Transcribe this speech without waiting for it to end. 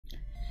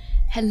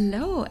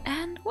Hello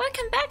and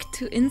welcome back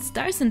to In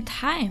Stars and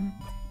Time.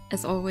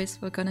 As always,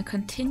 we're gonna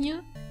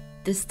continue,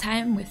 this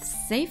time with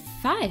Save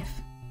 5.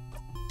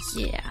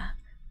 Yeah,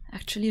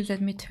 actually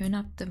let me turn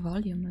up the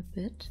volume a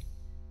bit,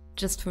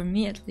 just for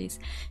me at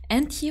least.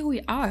 And here we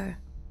are.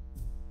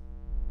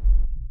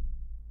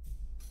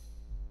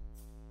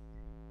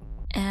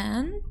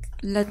 And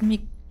let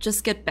me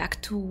just get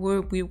back to where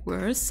we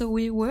were. So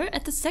we were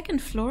at the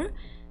second floor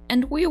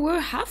and we were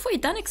halfway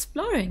done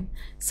exploring.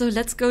 So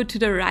let's go to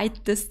the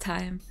right this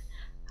time.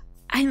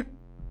 I'm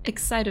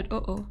excited.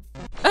 Damn,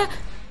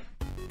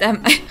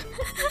 I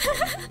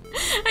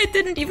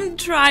didn't even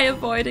try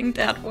avoiding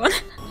that one.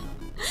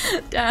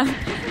 Damn.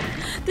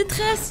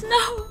 Détresse,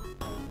 no!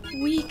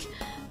 Weak.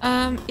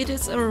 It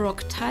is a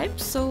rock type,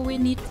 so we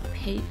need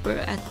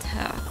paper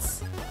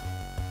attacks.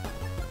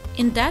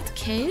 In that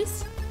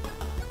case,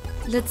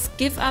 let's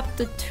give up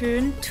the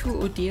turn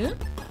to Odile.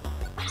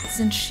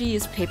 Since she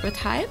is paper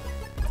type,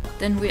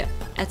 then we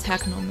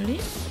attack normally.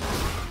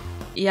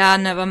 Yeah,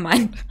 never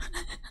mind.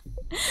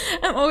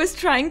 I'm always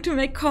trying to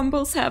make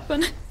combos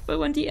happen, but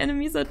when the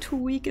enemies are too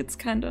weak, it's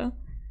kinda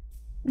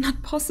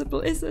not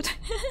possible, is it?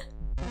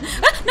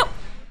 Ah, no!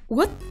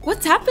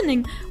 What's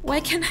happening?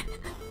 Why can I...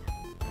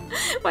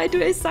 Why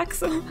do I suck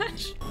so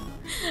much?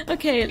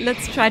 Okay,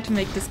 let's try to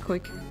make this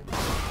quick.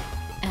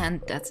 And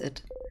that's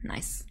it.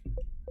 Nice.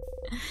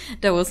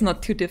 That was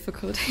not too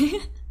difficult.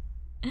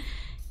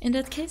 In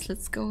that case,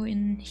 let's go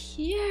in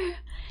here.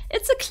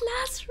 It's a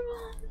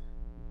classroom.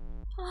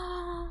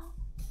 Oh.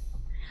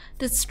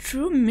 That's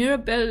true.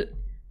 Mirabelle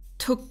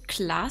took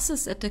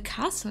classes at the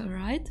castle,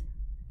 right?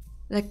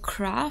 Like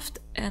craft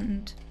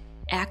and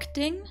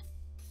acting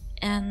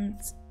and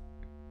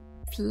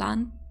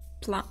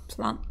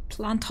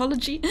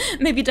plantology.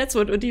 Maybe that's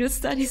what Odile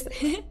studies.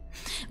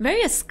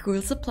 Various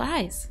school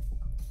supplies.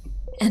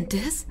 And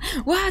this?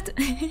 What?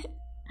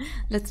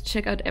 Let's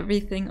check out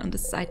everything on the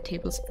side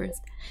tables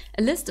first.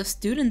 A list of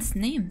students'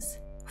 names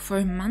for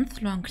a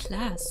month-long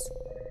class.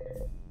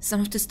 Some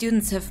of the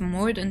students have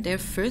more than their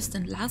first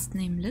and last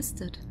name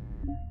listed.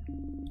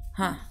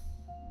 Huh.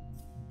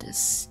 This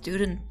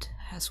student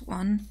has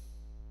 1,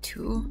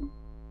 2,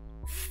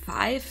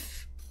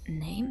 5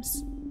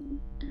 names?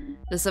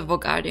 This is a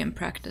Vogardian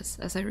practice,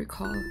 as I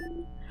recall.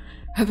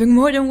 Having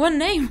more than one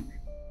name?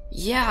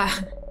 Yeah.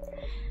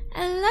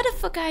 A lot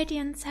of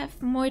Vogardians have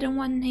more than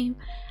one name.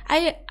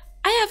 I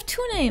have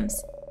 2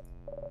 names.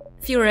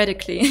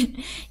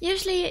 Theoretically.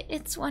 Usually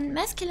it's one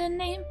masculine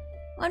name,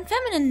 one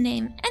feminine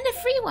name, and a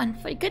free one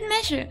for good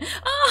measure.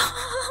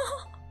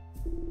 Oh,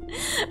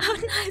 how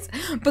nice.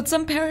 But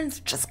some parents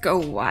just go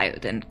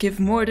wild and give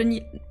more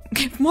than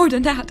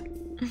that.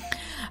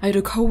 I had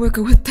a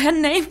coworker with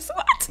 10 names.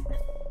 What?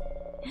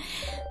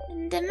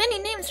 The many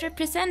names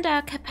represent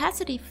our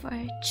capacity for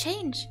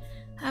change,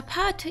 our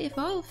power to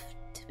evolve,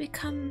 to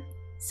become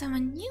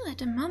someone new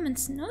at a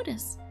moment's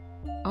notice.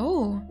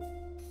 Oh,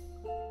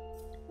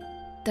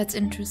 that's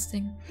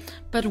interesting.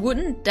 But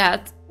wouldn't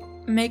that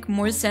make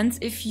more sense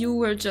if you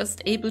were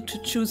just able to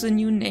choose a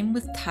new name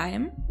with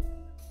time?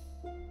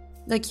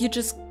 Like you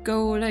just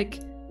go like,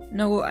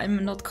 no,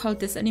 I'm not called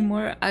this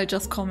anymore, I'll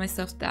just call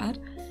myself that.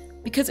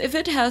 Because if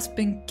it has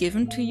been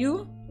given to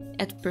you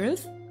at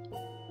birth,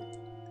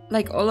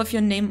 like all of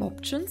your name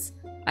options,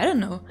 I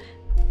don't know.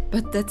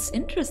 But that's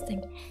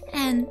interesting.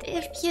 And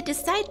if you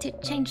decide to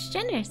change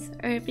genders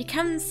or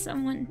become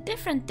someone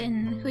different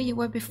than who you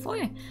were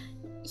before,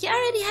 you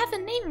already have a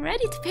name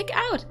ready to pick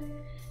out.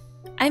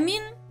 I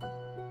mean,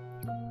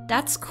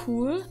 that's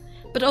cool,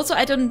 but also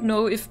I don't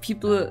know if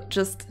people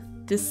just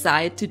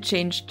decide to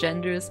change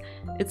genders.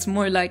 It's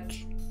more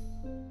like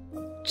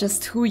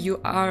just who you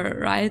are,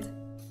 right?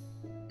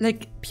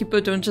 Like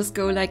people don't just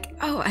go like,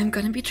 oh, I'm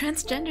gonna be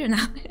transgender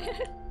now.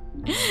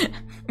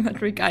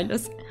 But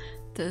regardless,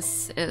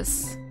 this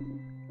is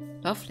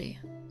lovely,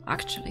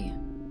 actually.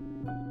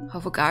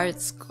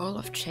 Hovogard's goal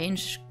of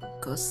change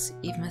goes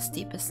even as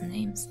deep as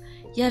names.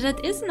 Yeah,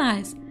 that is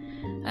nice.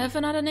 I have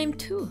another name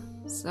too,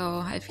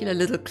 so I feel a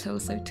little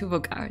closer to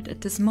Vogard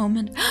at this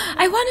moment.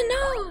 I wanna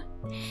know!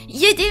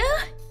 You do?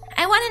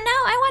 I wanna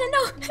know!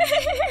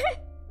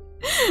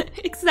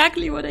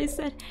 Exactly what I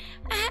said.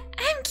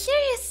 I'm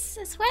curious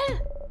as well.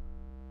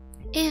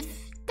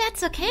 If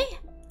that's okay?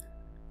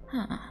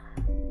 Huh.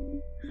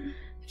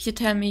 If you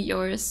tell me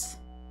yours,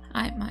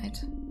 I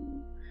might.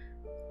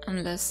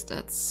 Unless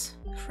that's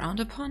frowned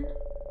upon?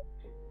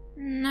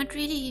 Not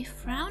really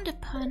frowned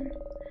upon,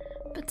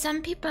 but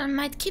some people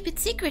might keep it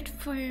secret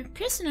for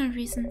personal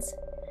reasons.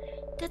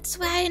 That's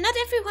why not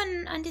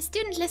everyone on the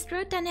student list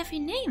wrote down every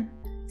name.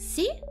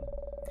 See?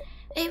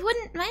 I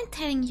wouldn't mind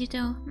telling you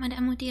though,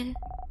 Madame Odile.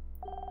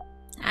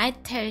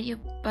 I'd tell you,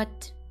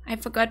 but I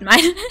forgot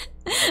mine.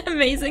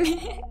 Amazing.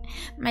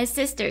 My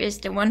sister is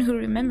the one who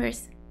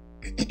remembers.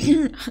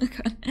 Oh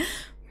god.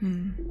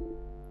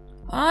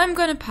 I'm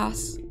gonna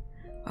pass.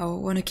 I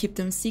want to keep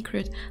them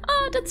secret.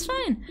 Oh, that's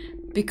fine.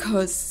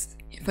 Because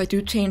if I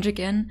do change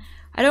again,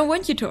 I don't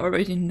want you to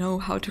already know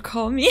how to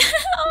call me.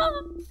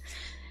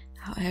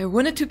 I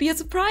want it to be a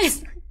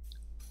surprise.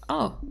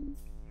 Oh,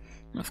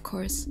 of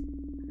course.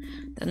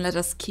 Then let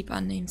us keep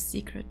our names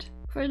secret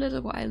for a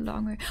little while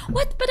longer.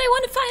 What? But I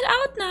want to find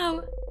out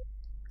now!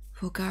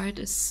 Vaugarde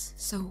is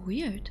so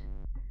weird.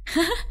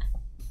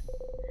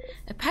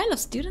 A pile of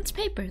students'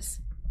 papers.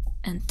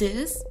 And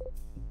this?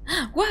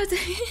 What?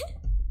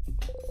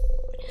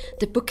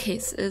 The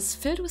bookcase is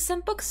filled with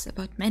some books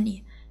about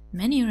many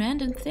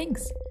random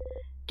things.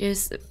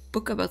 There's a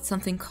book about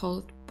something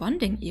called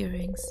bonding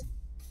earrings.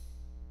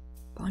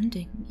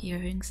 Bonding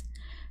earrings.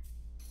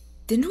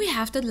 Didn't we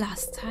have that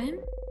last time?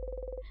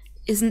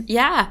 Isn't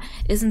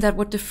that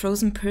what the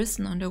frozen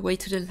person on their way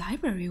to the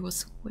library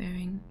was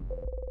wearing?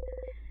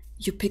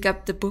 You pick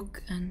up the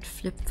book and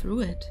flip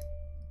through it.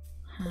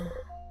 Huh.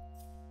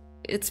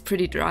 It's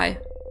pretty dry.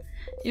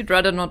 You'd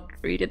rather not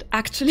read it,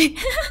 actually.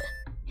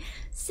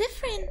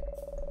 Siffrin,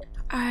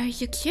 are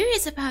you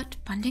curious about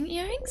bonding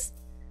earrings?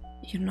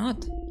 You're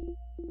not.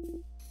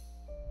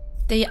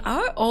 They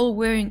are all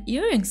wearing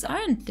earrings,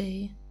 aren't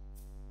they?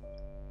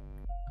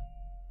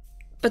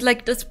 But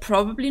like, that's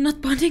probably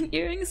not bonding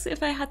earrings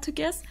if I had to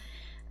guess.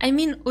 I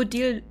mean,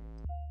 Odile,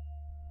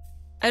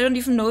 I don't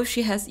even know if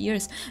she has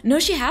ears. No,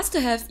 she has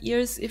to have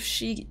ears if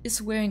she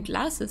is wearing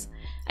glasses.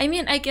 I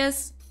mean, I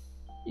guess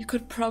you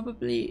could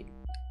probably...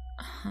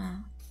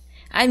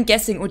 I'm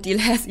guessing Odile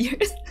has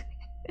ears.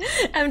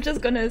 I'm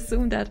just gonna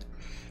assume that.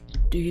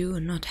 Do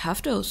you not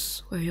have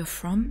those where you're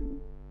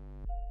from?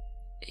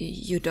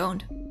 You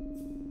don't.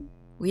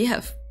 We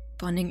have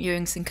bonding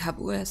earrings in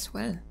Kabua as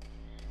well.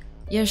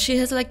 Yeah, she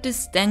has like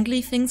these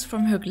dangly things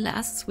from her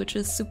glasses, which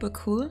is super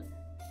cool.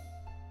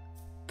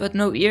 But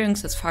no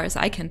earrings as far as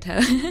I can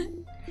tell.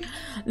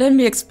 Let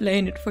me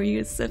explain it for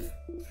you, Sif.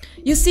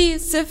 You see,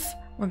 Sif,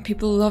 when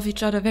people love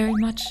each other very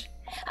much.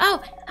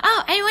 Oh,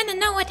 I want to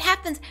know what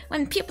happens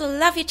when people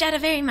love each other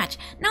very much.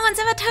 No one's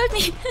ever told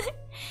me.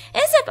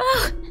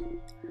 Isabeau!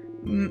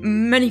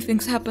 Many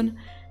things happen,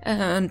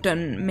 and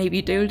then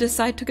maybe they'll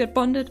decide to get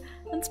bonded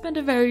and spend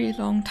a very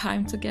long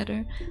time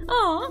together.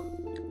 Aww.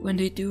 When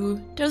they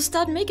do, they'll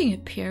start making a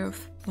pair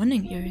of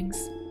bonding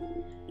earrings.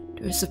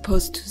 They're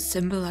supposed to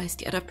symbolize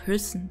the other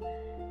person,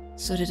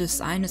 so the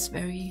design is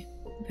very,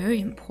 very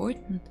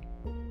important.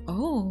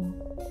 Oh.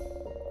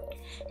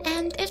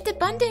 And if the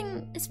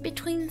bonding is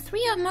between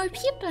 3 or more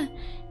people,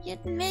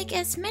 you'd make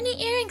as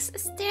many earrings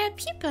as there are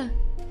people.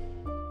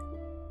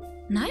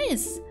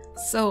 Nice.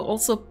 So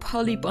also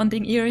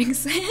poly-bonding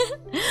earrings.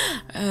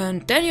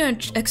 And then you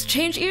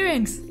exchange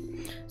earrings.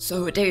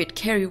 So they'd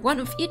carry one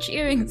of each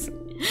earrings.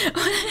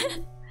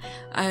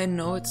 I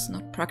know it's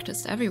not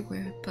practiced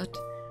everywhere, but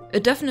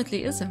it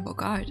definitely is in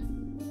Vaugarde.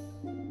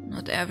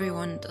 Not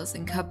everyone does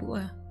in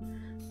Kabua,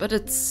 but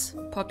it's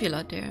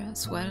popular there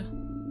as well.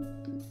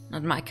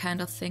 Not my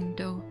kind of thing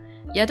though.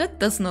 Yeah, that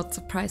does not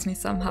surprise me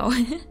somehow.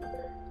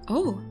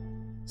 Oh,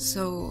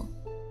 so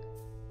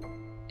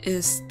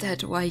is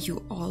that why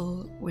you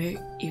all wear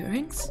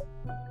earrings?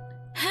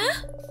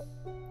 Huh?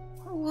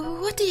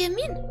 What do you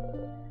mean?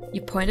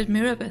 You pointed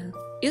Mirabelle,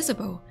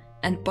 Isabeau,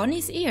 and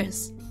Bonnie's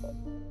ears.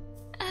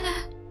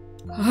 Huh?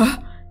 No!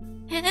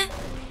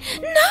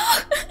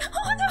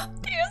 Oh no,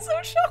 they are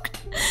so shocked.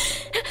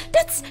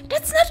 That's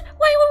not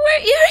why we wear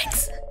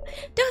earrings.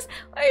 Those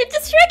are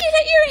just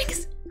regular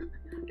earrings.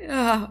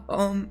 Yeah,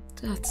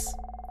 that's...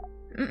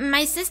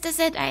 My sister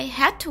said I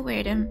had to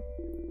wear them.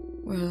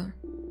 Well,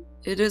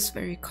 it is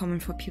very common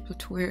for people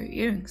to wear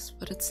earrings,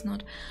 but it's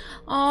not...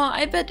 Oh,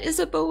 I bet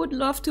Isabeau would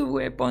love to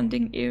wear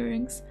bonding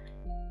earrings.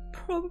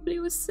 Probably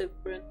with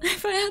Siffrin,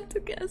 if I had to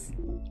guess.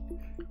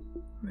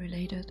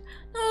 Related.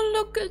 Oh,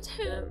 look at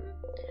him.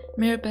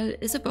 Mirabelle,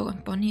 Isabeau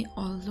and Bonnie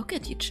all look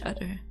at each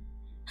other.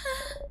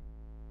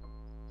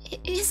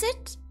 Is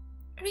it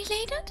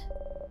related?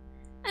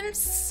 I'm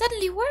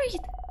suddenly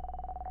worried.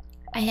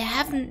 I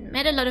haven't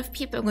met a lot of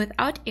people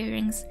without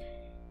earrings,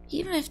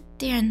 even if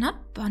they are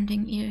not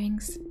bonding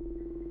earrings.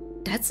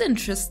 That's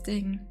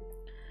interesting.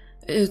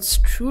 It's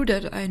true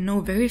that I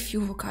know very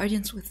few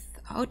Vaugardians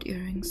without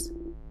earrings.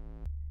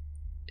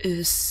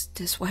 Is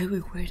this why we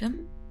wear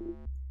them?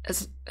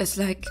 As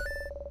like...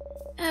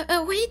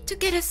 a way to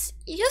get us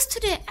used to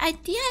the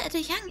idea at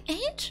a young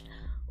age?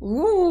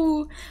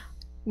 Ooh,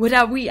 what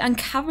are we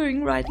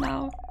uncovering right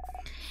now?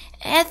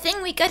 A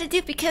thing we gotta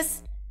do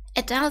because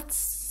adults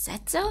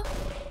said so?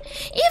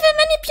 Even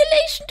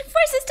manipulation to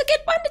force us to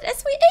get bonded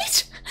as we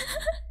age!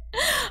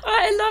 Oh,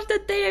 I love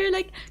that they are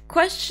like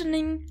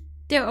questioning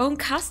their own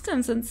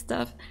customs and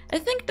stuff. I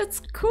think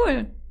that's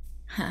cool.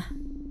 Huh.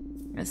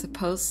 I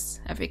suppose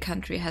every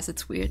country has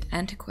its weird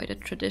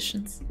antiquated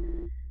traditions.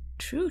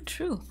 True.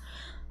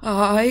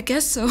 Oh, I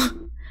guess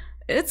so.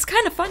 It's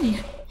kind of funny.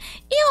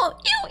 Ew.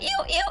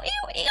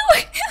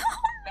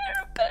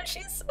 Mirabelle,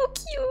 she's so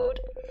cute.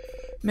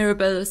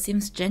 Mirabelle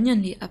seems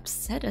genuinely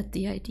upset at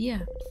the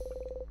idea.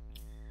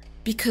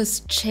 Because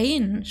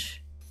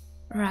change,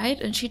 right?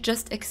 And she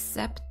just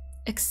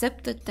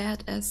accepted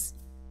that as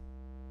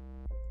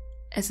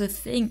a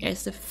thing,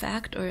 as a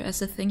fact, or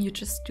as a thing you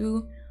just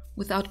do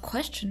without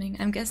questioning.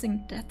 I'm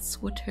guessing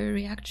that's what her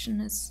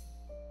reaction is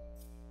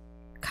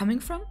coming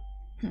from.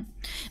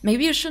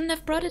 Maybe you shouldn't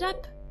have brought it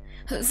up.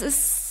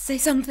 Say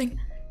something.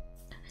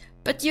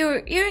 But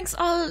your earrings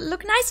all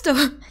look nice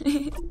though.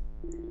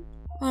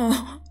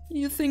 Oh,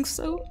 you think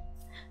so?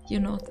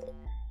 You're not.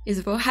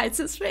 Isabeau hides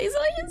his face.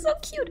 Oh, you're so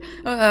cute.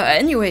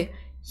 Anyway,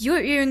 your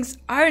earrings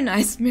are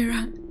nice,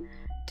 Mira.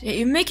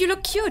 They make you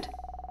look cute.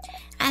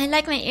 I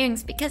like my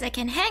earrings because I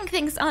can hang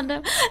things on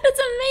them.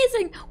 That's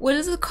amazing. What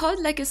is it called?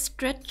 Like a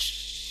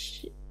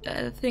stretch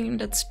thing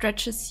that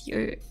stretches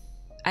your...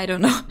 I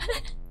don't know.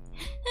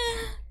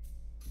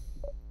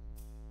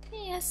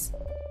 Yes,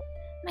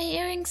 my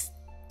earrings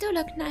do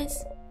look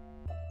nice.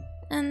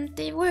 And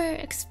they were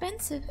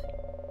expensive.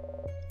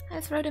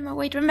 I'll throw them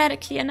away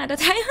dramatically another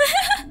time.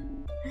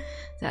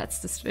 That's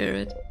the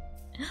spirit.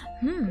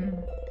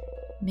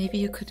 Maybe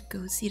you could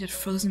go see that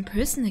frozen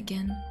person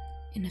again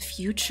in a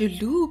future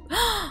loop.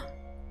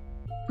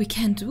 We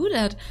can do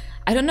that.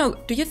 I don't know.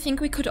 Do you think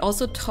we could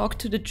also talk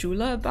to the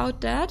jeweler about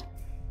that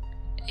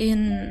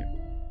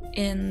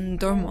in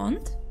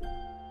Dormont?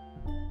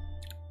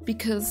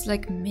 Because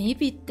like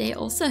maybe they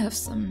also have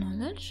some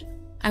knowledge.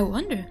 I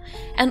wonder.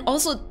 And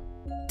also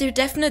there's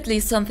definitely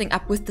something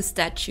up with the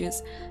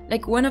statues.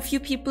 Like one of you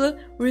people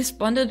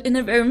responded in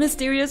a very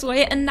mysterious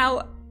way and now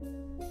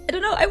I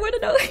don't know, I want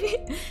to know.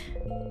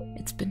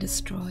 It's been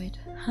destroyed.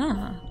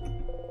 Huh.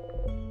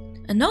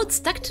 A note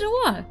stuck to the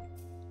wall.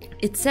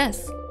 It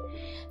says,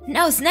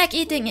 "No snack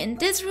eating in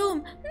this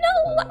room.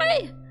 No,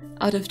 why?"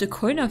 Out of the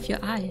corner of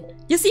your eye,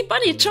 you see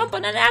Bonnie jump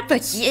on an apple.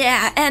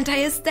 Yeah,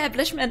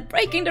 anti-establishment,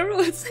 breaking the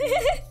rules.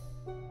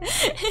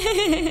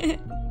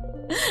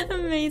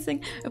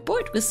 Amazing. A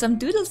board with some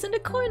doodles in the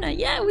corner.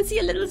 Yeah, we see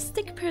a little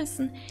stick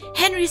person.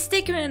 Henry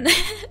Stickmin.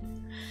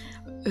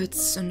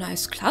 It's a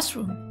nice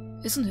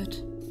classroom, isn't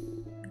it?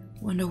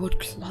 Wonder what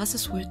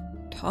classes were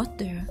taught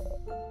there.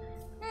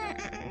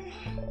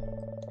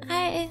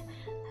 I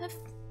have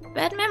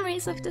bad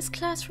memories of this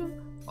classroom.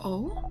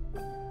 Oh?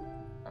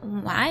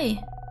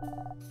 Why?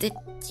 Did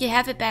you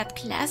have a bad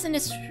class in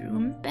this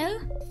room, Belle?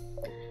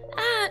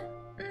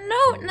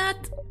 No,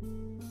 not...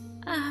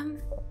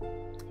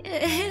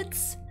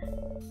 It's...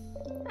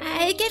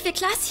 I gave a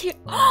class here.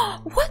 Oh,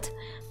 what?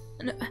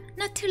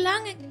 Not too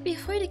long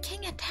before the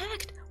king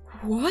attacked.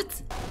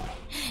 What?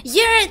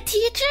 You're a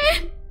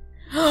teacher?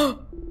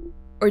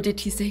 Or did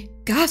he say,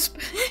 gasp?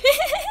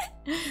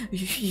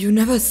 You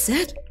never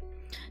said?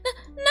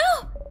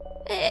 No,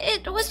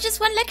 it was just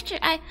one lecture.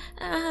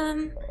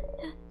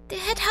 The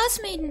head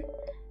housemaiden,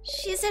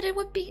 she said it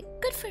would be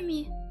good for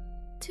me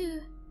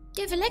to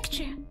give a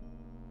lecture.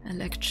 A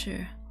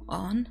lecture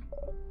on?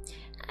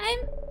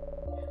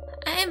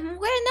 I'm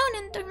well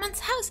known in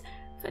Dormont's house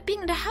for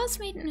being the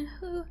housemaiden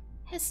who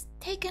has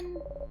taken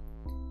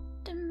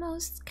the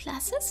most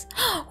classes.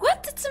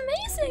 What? That's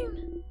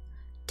amazing!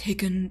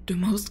 Taken the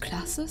most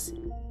classes?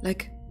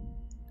 Like,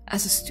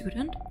 as a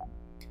student?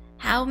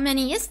 How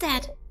many is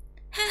that?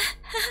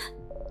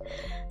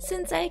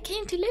 Since I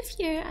came to live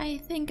here, I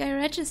think I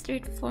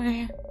registered for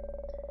a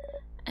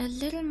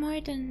little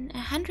more than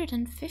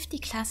 150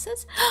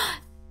 classes.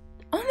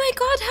 Oh my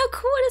god, how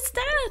cool is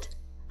that?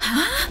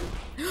 Huh?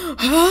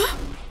 Huh?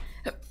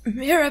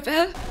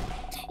 Mirabelle?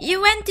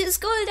 You went to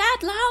school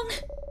that long?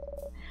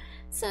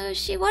 So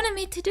she wanted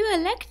me to do a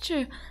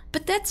lecture.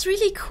 But that's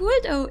really cool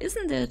though,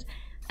 isn't it?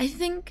 I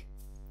think,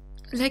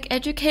 like,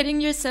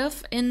 educating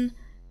yourself in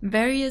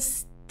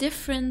various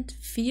different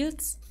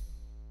fields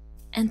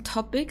and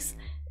topics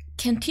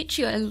can teach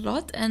you a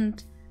lot,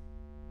 and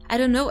I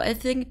don't know, I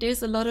think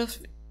there's a lot of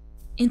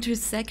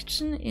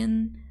intersection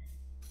in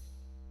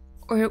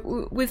or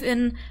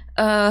within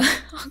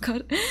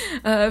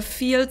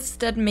fields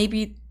that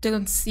maybe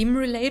don't seem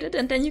related,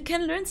 and then you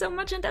can learn so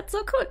much, and that's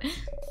so cool.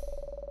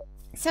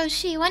 So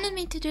she wanted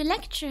me to do a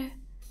lecture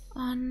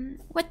on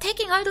what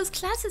taking all those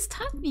classes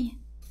taught me.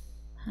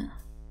 Huh.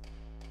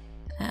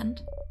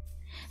 And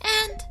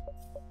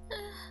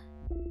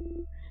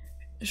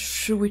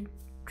should we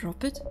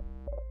drop it?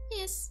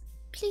 Yes,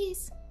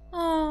 please.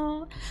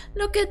 Oh,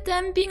 look at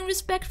them being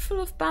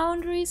respectful of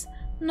boundaries,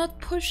 not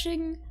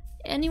pushing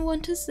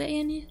anyone to say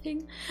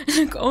anything.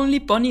 Look, only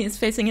Bonnie is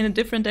facing in a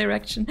different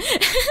direction.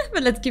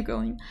 But let's keep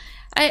going.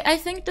 I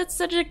think that's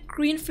such a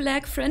green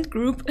flag friend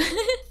group.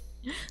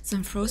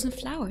 Some frozen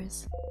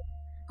flowers.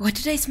 What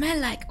do they smell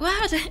like?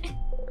 What?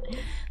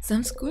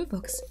 Some school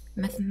books.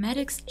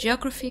 Mathematics,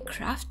 geography,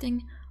 crafting,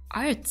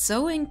 art,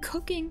 sewing,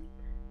 cooking.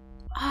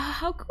 Ah,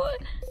 how cool.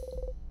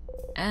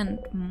 And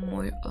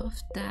more of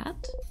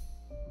that.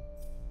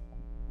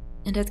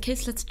 In that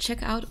case, let's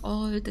check out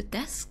all the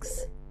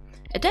desks.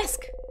 A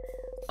desk!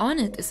 On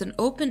it is an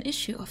open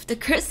issue of The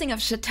Cursing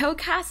of Chateau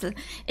Castle,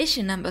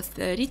 issue number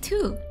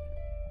 32.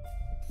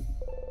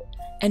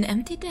 An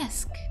empty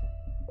desk.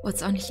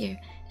 What's on here?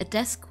 A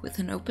desk with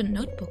an open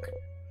notebook.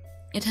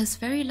 It has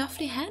very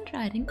lovely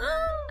handwriting.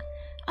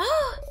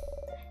 Oh,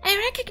 I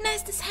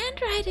recognize this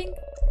handwriting.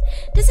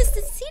 This is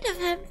the seat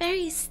of a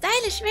very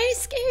stylish, very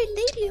scary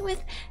lady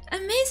with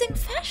amazing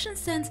fashion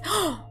sense.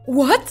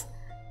 What?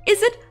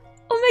 Is it?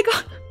 Oh my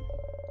god.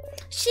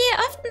 She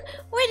often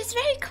wore this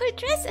very cool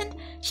dress, and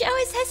she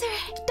always has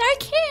her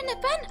dark hair in a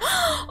bun.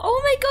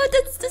 Oh my god,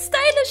 that's the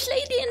stylish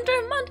lady in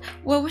Dormont.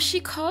 What was she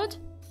called?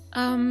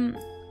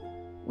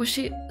 Was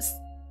she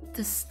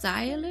the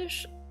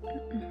stylish?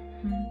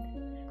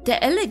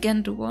 The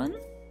elegant one,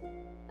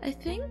 I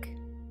think?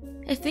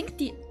 I think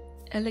the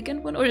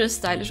elegant one or the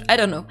stylish, I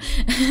don't know.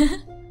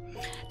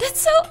 That's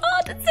so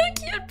odd, it's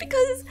so cute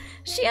because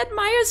she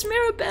admires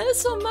Mirabelle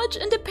so much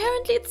and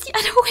apparently it's the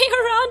other way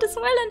around as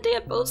well and they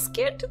are both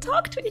scared to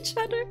talk to each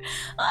other.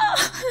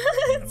 Oh,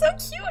 it's so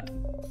cute.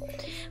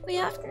 We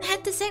often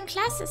had the same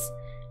classes,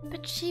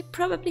 but she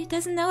probably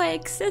doesn't know I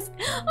exist.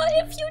 Oh,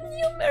 if you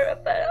knew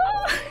Mirabelle.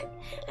 Oh,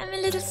 I'm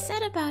a little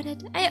sad about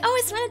it. I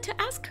always wanted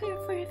to ask her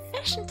for her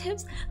fashion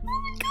tips. Oh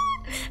my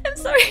god, I'm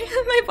sorry,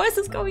 my voice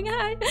is going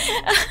high.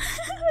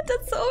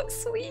 That's so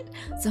sweet.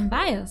 Some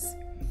vials.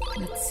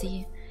 Let's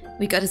see.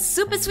 We got a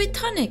super sweet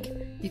tonic.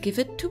 You give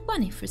it to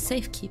Bonnie for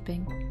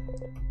safekeeping.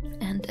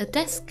 And a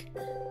desk.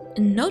 A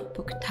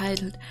notebook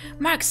titled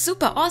Mark's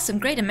super awesome,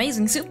 great,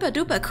 amazing, super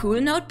duper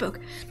cool notebook.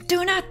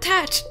 Do not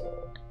touch.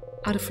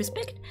 Out of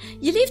respect,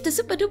 you leave the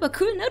super duper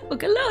cool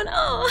notebook alone.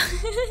 Oh,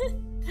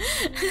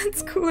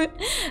 that's cool.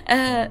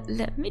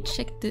 Let me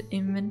check the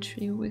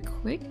inventory real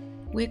quick.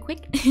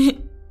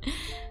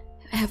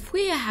 Have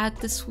we had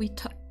the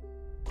sweet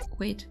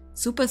wait,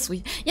 super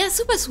sweet. Yeah,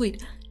 super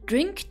sweet.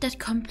 Drink that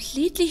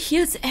completely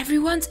heals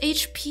everyone's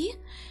HP.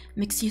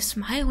 Makes you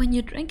smile when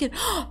you drink it.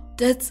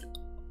 That's...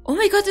 Oh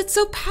my god, it's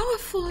so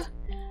powerful.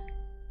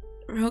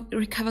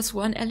 Recovers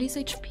one Ellie's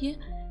HP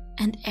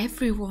and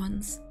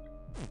everyone's.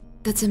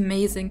 That's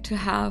amazing to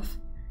have.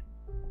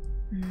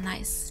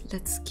 Nice.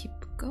 Let's keep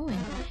going.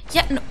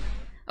 Yeah, no.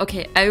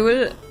 Okay, I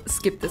will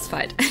skip this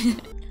fight.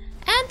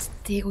 And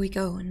there we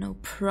go. No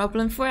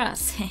problem for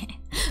us.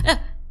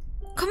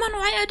 Come on,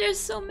 why are there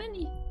so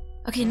many?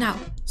 Okay, now.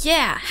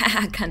 Yeah,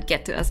 can't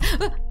get to us.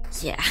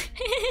 Yeah.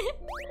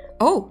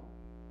 Oh.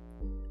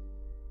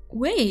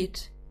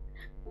 Wait.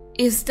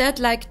 Is that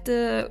like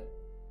the...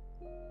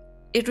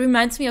 It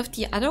reminds me of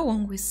the other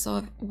one we saw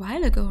a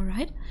while ago,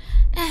 right?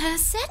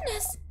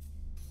 Sadness.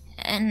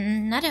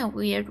 Another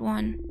weird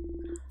one.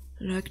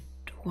 Like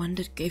the one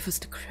that gave us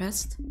the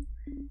crest?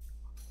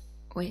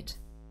 Wait.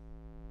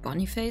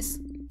 Boniface?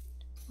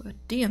 What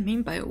do you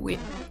mean by weird?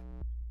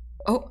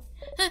 Oh.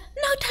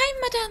 No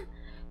time, madame!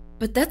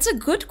 But that's a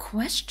good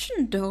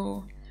question,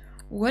 though.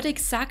 What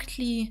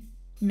exactly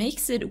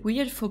makes it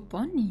weird for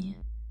Bonnie?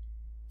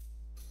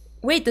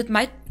 Wait, that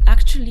might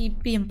actually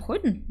be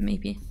important,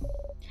 maybe.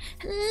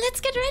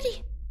 Let's get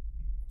ready.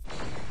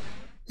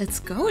 Let's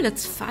go,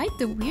 let's fight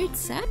the weird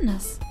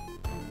sadness.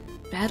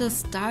 Battle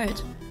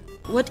start.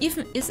 What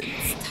even is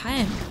its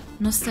time?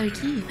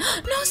 Nostalgie.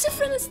 No,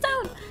 Siffrin is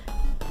down!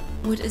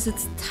 What is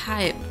its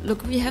type?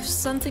 Look, we have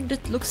something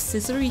that looks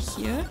scissory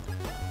here.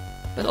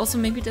 But also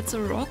maybe that's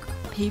a rock?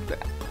 Paper.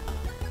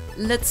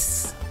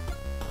 Let's...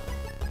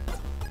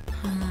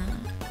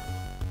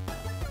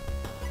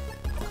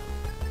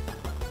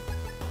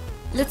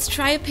 Let's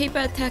try a paper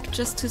attack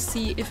just to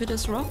see if it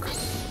is rock.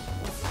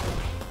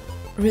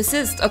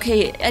 Resist.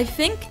 Okay, I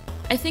think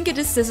it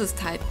is scissors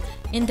type.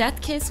 In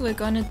that case, we're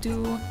gonna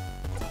do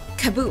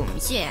kaboom.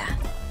 Yeah.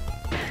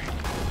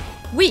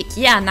 Weak.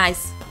 Yeah,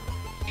 nice.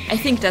 I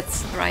think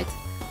that's right.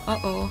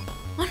 Uh-oh.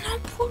 Oh no,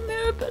 poor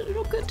Mirabelle.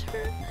 Look at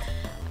her.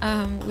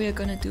 We're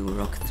gonna do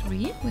rock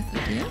 3 with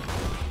her deer.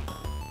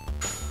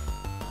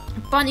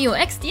 Bonnie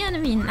OX the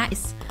enemy.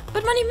 Nice.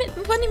 But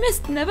Bonnie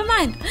missed, never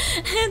mind.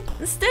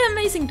 Still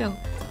amazing though.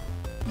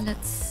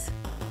 Let's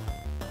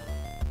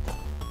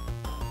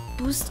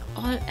boost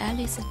all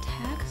Ellie's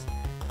attacks.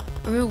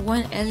 Or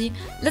one Ellie.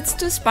 Let's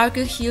do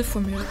Sparkle Heal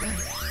for Mirabelle.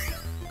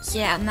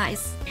 Yeah,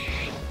 nice.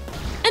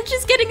 And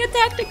she's getting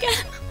attacked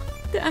again.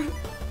 Damn.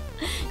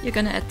 You're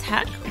gonna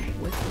attack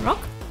with rock.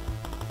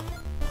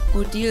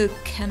 Odile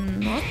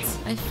cannot,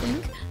 I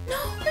think. No,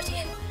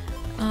 Odile!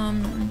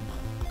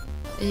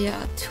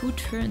 Yeah, 2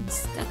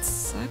 turns. That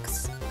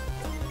sucks.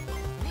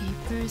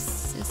 Paper,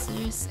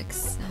 scissors,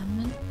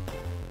 examine.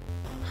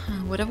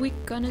 What are we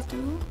gonna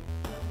do?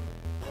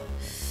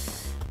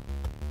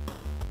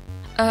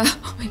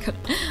 Oh my god.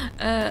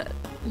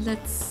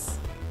 Let's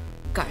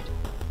guard.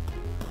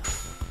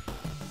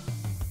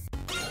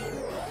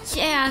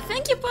 Yeah,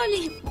 thank you,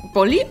 Polly.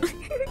 Polly?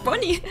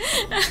 Bonnie.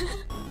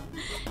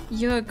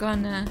 You're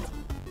gonna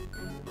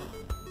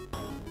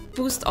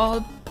boost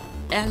all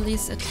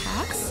Ellie's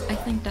attacks. I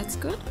think that's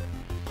good.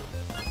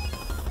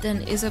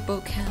 Then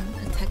Isabeau can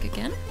attack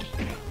again.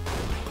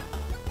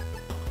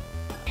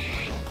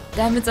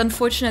 Damn, it's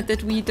unfortunate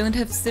that we don't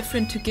have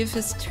Siffrin to give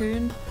his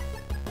turn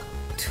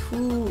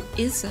to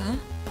Isa.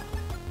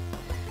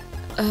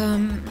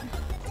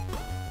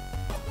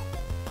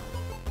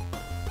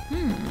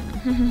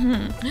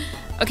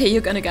 Okay,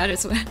 you're gonna guard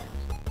as well.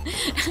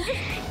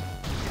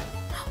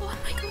 Oh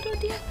my god, oh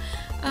dear.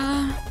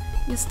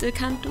 You still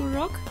can't do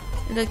rock?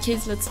 In that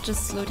case, let's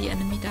just slow the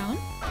enemy down.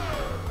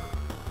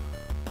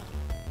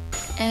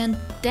 And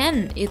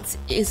then it's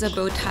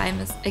Isabeau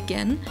time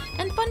again,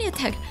 and Bonnie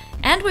attack.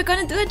 And we're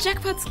gonna do a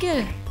jackpot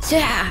skill.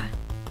 Yeah!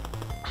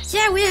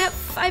 Yeah, we have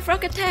 5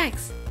 rock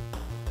attacks.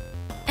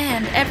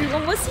 And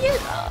everyone was healed.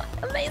 Oh,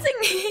 amazing!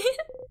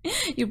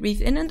 You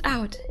breathe in and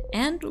out.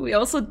 And we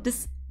also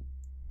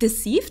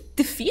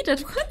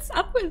Defeated? What's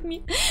up with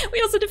me?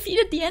 We also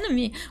defeated the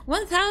enemy.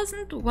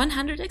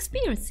 1,100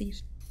 XP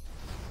received.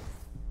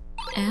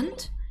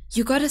 And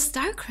you got a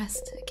star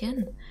crest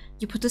again.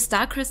 You put the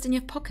star crest in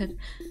your pocket.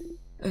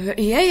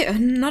 Yay,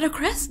 another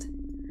crest.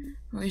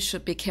 We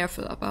should be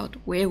careful about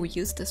where we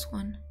use this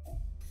one.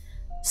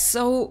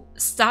 So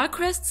star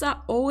crests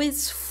are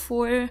always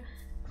for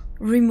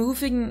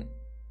removing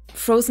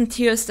frozen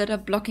tears that are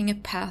blocking a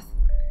path,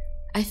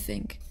 I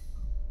think.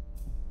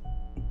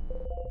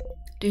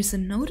 There's a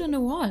note on the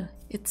wall.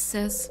 It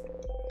says,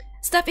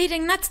 "Stop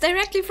eating nuts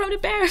directly from the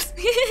bears."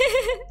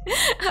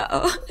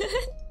 Uh-oh.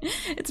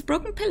 It's a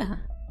broken pillar.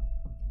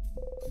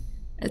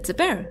 It's a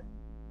barrel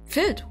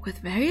filled with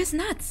various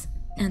nuts.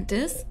 And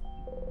this?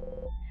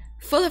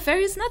 Full of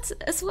various nuts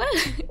as well.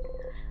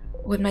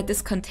 What might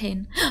this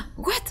contain?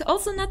 What?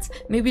 Also nuts?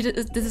 Maybe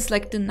this is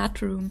like the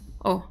nut room.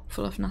 Oh,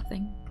 full of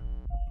nothing.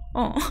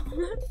 Oh.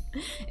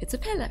 It's a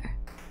pillar.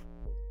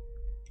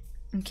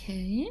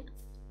 Okay.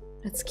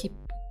 Let's keep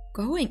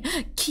going.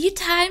 Key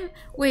time!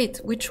 Wait,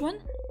 which one?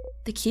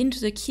 The key into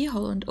the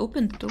keyhole and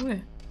open the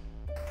door.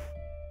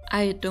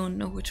 I don't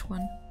know which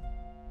one.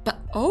 But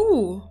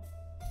oh!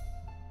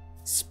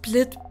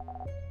 Split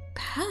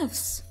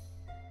paths.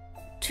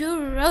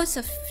 2 rows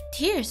of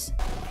tears.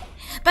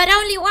 But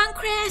only 1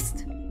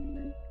 crest!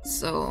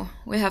 So,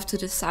 we have to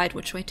decide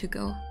which way to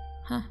go.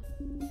 Huh.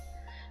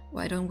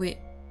 Why don't we...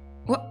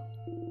 What?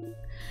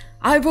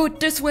 I vote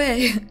this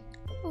way!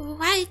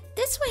 Why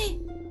this way?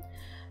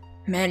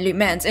 Manly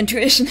man's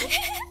intuition.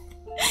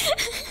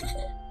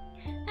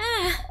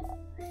 Ah,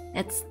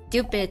 that's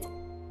stupid.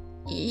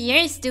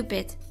 You're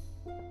stupid.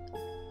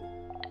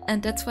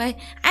 And that's why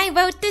I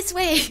vote this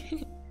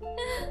way.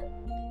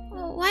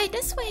 Why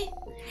this way?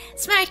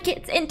 Smart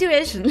kid's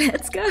intuition,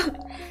 let's go.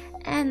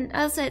 And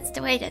also it's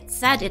the way that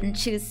Sa didn't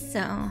choose,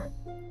 so...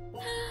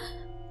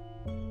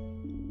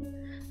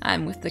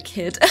 I'm with the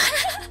kid.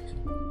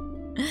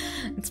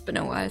 It's been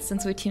a while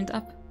since we teamed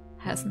up,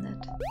 hasn't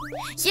it?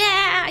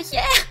 Yeah,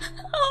 yeah!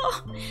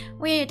 Oh,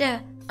 we're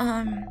the,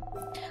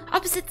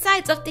 opposite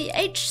sides of the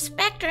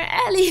H-Spectre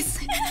alleys.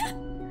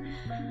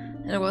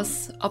 It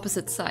was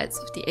opposite sides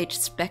of the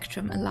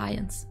H-Spectrum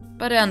Alliance.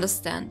 But I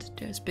understand,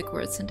 there's big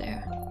words in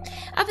there.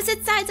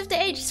 Opposite sides of the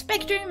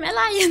H-Spectrum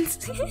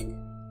Alliance.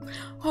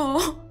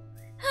 Oh,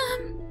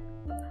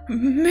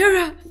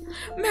 Mira,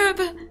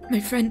 Mirabelle, my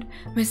friend,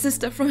 my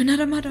sister from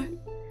another mother.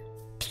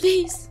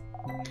 Please.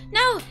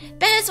 No,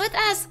 Bella's with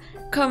us.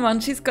 Come on,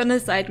 she's gonna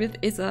side with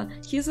Isa.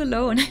 He's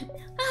alone.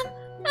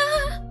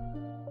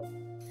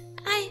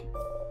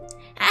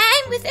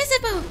 I'm with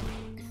Isabeau.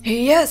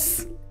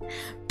 Yes,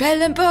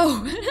 Belle and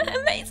Beau.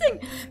 Amazing.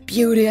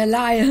 Beauty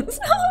Alliance.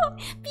 Oh,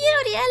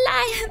 Beauty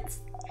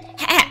Alliance.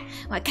 Ha!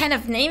 What kind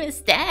of name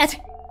is that?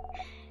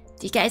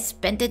 Do you guys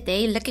spend the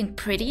day looking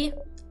pretty?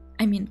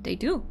 I mean, they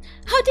do.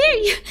 How dare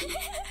you?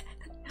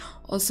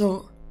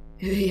 Also,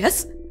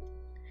 yes.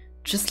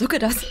 Just look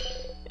at us.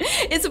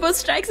 Isabeau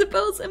strikes a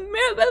pose and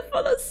Mirabelle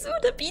follows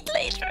suit a beat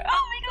later.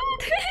 Oh my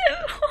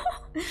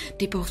god.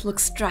 They both look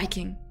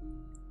striking.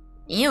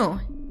 Ew.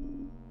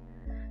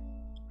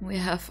 We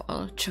have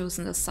all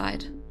chosen a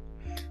side.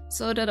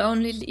 So that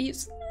only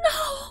leaves...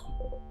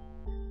 No!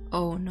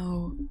 Oh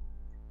no.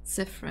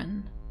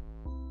 Zifren.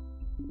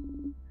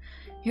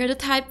 You're the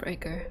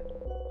tiebreaker.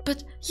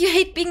 But you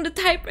hate being the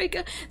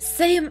tiebreaker.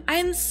 Same,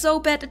 I'm so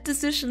bad at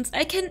decisions.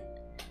 I can...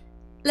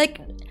 Like,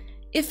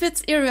 if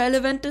it's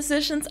irrelevant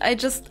decisions, I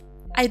just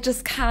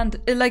can't.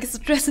 It like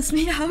stresses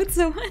me out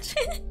so much.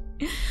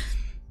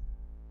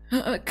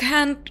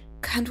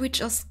 Can't we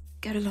just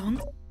get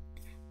along?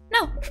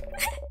 No.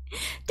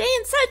 They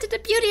insulted the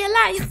Beauty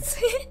Alliance.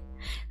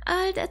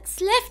 All that's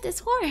left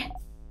is war.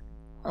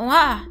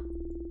 Wow.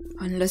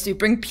 Unless you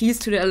bring peace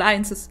to the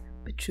alliances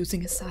by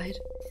choosing a side.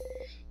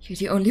 You're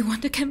the only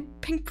one that can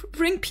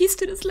bring peace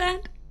to this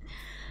land.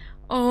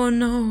 Oh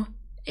no.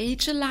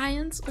 Age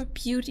Alliance or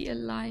Beauty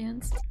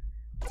Alliance?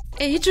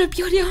 Age or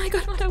Beauty? Oh my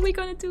god, what are we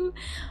gonna do?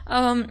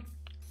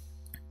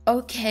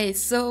 Okay,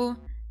 so...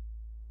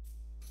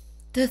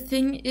 The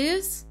thing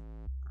is...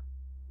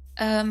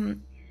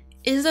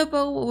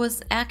 Isabeau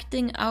was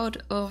acting out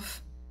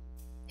of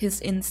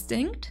his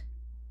instinct.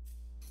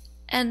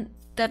 And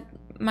that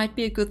might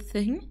be a good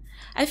thing.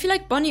 I feel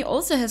like Bonnie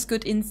also has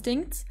good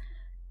instincts.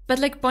 But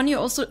like Bonnie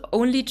also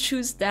only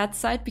chose that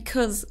side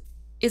because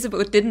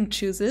Isabeau didn't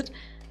choose it.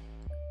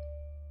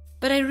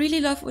 But I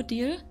really love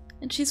Odile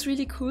and she's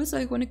really cool, so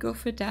I want to go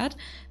for that.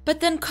 But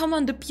then come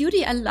on, the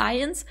Beauty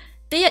Alliance,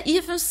 they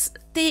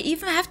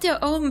even have their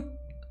own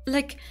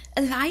like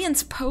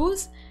alliance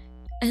pose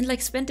and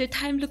like spend their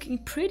time looking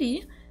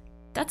pretty.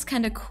 That's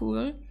kind of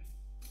cool.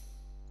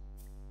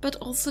 But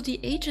also the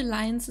Age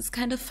Alliance is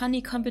kind of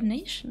funny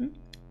combination.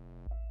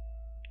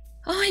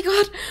 Oh my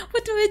god,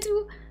 what do I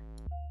do?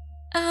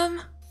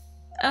 Oh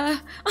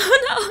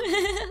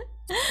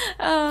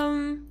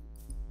no.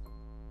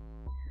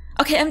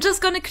 Okay, I'm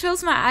just gonna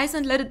close my eyes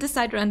and let it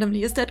decide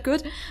randomly. Is that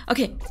good?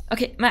 Okay,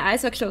 my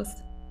eyes are closed.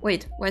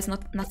 Wait, why is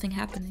nothing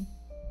happening?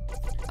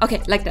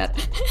 Okay, like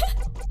that.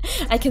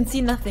 I can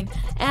see nothing.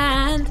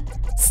 And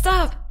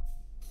stop.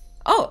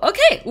 Oh,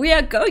 okay. We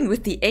are going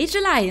with the Age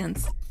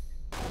Alliance.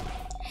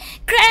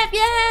 Crap,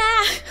 yeah!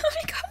 Oh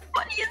my god,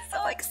 Bonnie is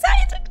so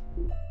excited.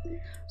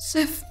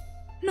 Sif,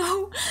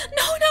 no,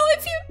 I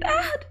feel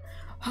bad.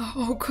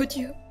 How could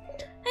you?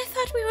 I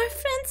thought we were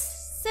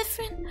friends,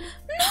 Zephyrin.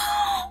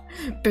 No!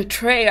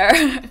 Betrayer.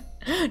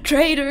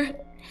 Traitor.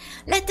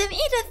 Let them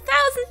eat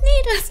 1,000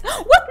 needles.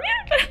 What?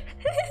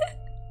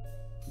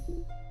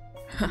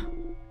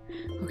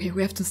 Okay,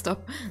 we have to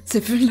stop.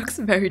 Zephyrin looks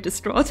very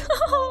distraught.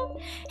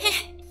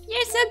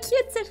 You're so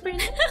cute,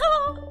 Zephyrin.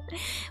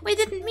 We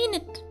didn't mean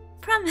it.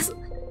 Promise.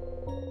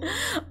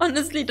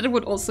 Honestly, that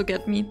would also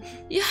get me.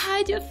 You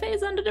hide your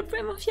face under the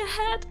brim of your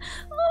hat.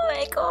 Oh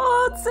my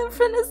god,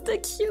 Zephyrin is the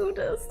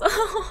cutest.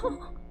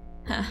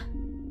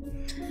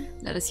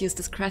 Let us use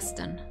this crest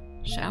then,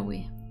 shall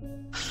we?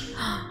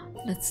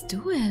 Let's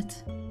do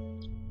it.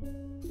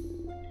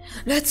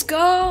 Let's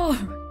go!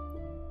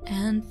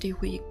 And there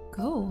we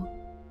go.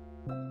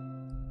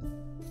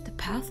 The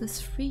path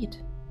is freed.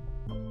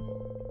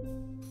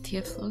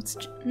 Tear floats.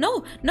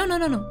 No! No.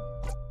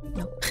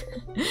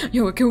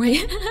 You walk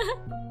away.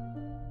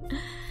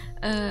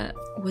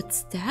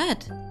 What's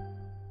that?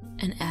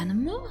 An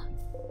animal?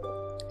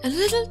 A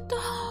little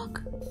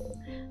dog.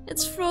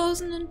 It's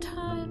frozen in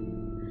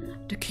time.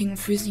 The king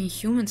freezing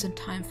humans in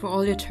time for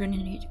all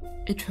eternity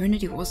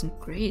wasn't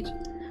great.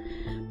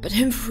 But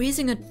him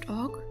freezing a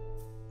dog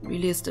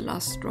really is the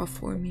last straw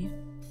for me.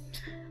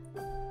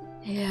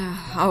 Yeah,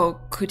 how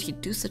could he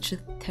do such a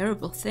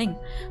terrible thing?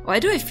 Why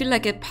do I feel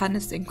like a pun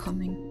is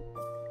incoming?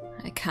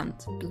 I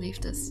can't believe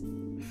this.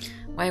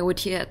 Why would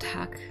he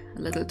attack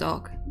a little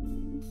dog?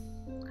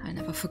 I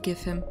never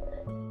forgive him.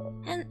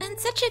 And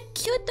such a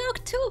cute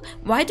dog too.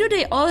 Why do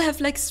they all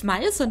have like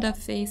smiles on their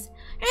face?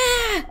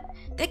 Ah,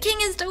 the king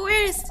is the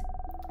worst.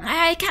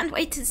 I can't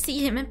wait to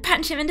see him and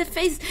punch him in the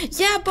face.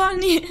 Yeah,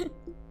 Bonnie.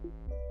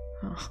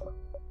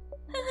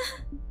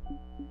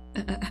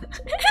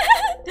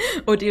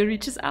 Odile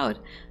reaches out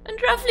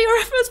and roughly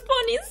ruffles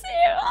Bonnie's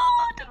hair.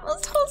 Oh, the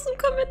most wholesome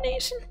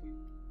combination.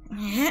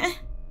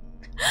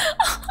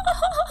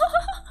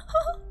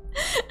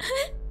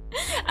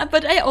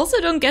 But I also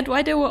don't get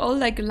why they were all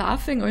like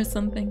laughing or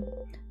something.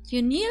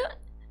 You kneel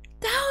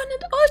down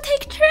and all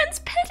take turns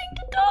petting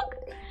the dog.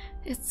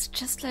 It's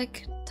just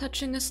like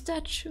touching a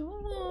statue.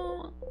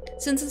 Oh.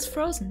 Since it's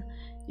frozen,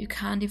 you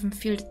can't even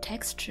feel the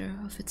texture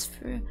of its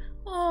fur.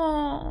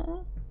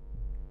 Oh.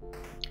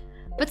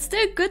 But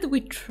still good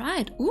we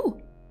tried.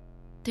 Ooh,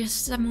 there's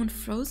someone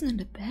frozen in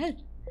the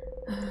bed.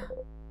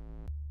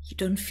 You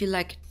don't feel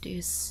like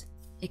there's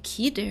a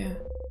key there.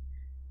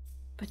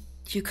 But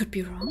you could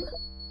be wrong.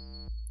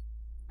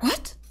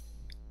 What?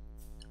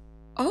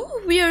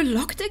 Oh, we are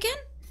locked again?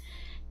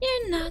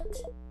 You're not.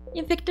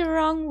 You picked the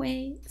wrong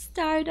way.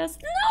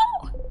 Stardust.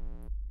 No!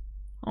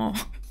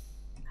 Oh.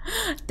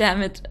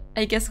 Damn it.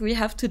 I guess we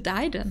have to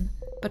die then.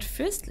 But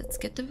first, let's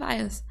get the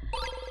vials.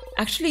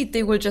 Actually,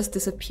 they will just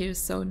disappear,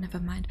 so never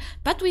mind.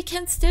 But we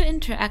can still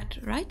interact,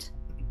 right?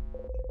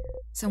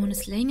 Someone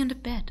is laying on the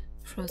bed,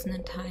 frozen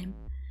in time.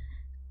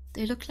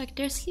 They look like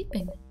they're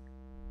sleeping.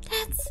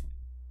 That's...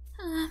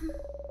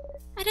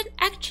 I don't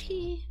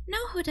actually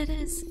know who that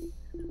is.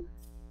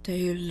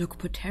 They look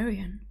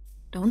Potarian,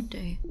 don't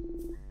they?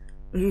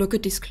 Look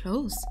at these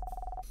clothes.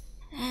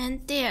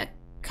 And they're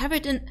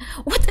covered in...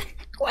 What?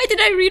 Why did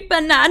I read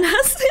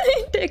bananas?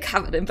 They're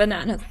covered in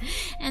bananas.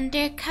 And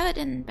they're covered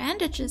in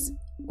bandages.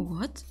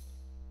 What?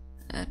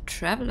 A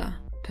traveler,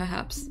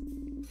 perhaps.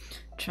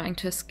 Trying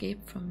to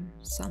escape from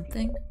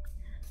something?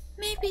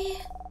 Maybe.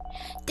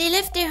 They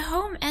left their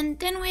home and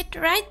then went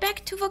right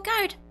back to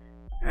Vaugarde.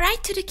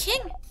 Right to the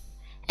king.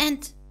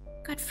 And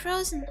got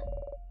frozen.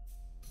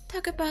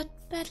 Talk about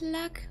bad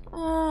luck.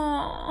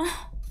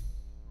 Oh,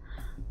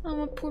 I'm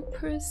a poor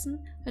person.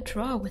 A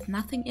drawer with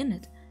nothing in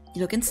it.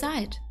 You look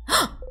inside.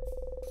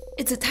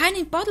 It's a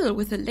tiny bottle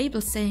with a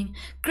label saying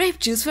grape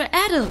juice for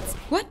adults.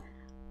 What?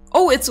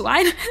 Oh, it's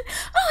wine.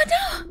 Oh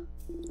no!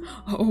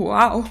 Oh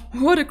wow,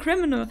 what a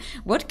criminal.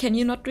 What, can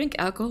you not drink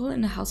alcohol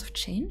in a house of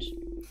change?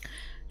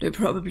 They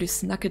probably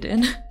snuck it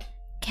in.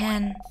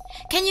 Can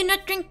you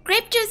not drink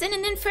grape juice in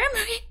an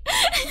infirmary?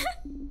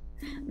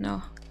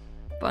 No,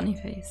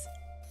 Boniface.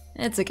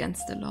 It's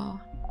against the law.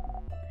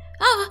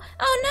 Oh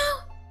no!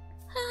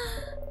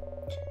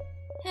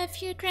 Have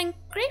you drank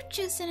grape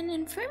juice in an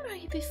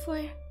infirmary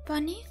before,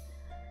 Bonnie?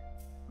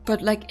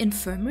 But like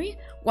infirmary?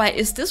 Why,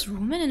 is this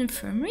room an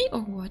infirmary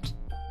or what?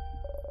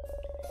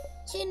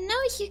 You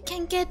know you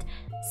can get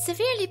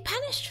severely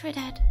punished for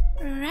that,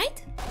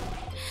 right?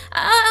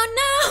 Oh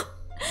no!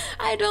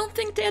 I don't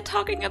think they're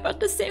talking about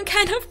the same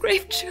kind of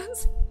grape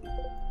juice.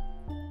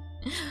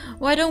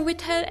 Why don't we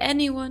tell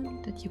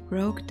anyone that you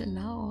broke the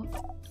law?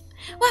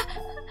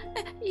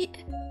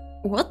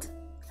 What?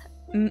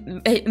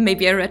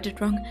 Maybe I read it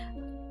wrong.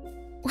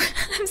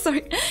 I'm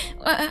sorry.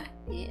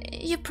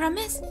 You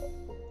promise?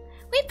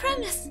 We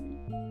promise.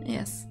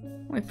 Yes,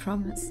 we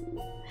promise.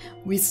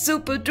 We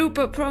super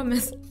duper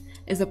promise.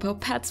 Isabel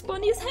pats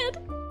Bonnie's head.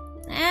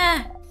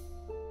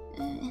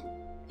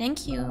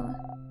 Thank you.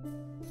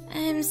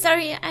 I'm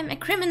sorry, I'm a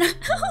criminal.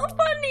 How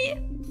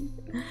funny!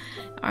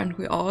 Aren't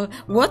we all?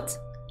 What?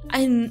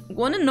 I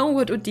want to know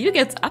what Odile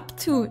gets up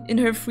to in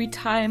her free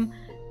time.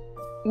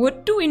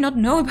 What do we not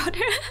know about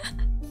her?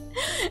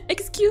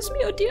 Excuse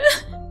me,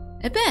 Odile?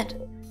 A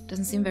bed.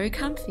 Doesn't seem very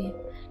comfy.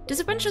 There's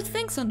a bunch of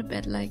things on the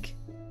bed, like...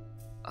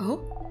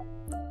 Oh?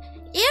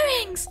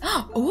 Earrings!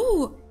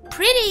 Oh!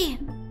 Pretty!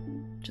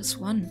 Just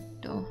one,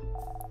 though.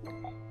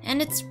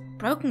 And it's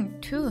broken,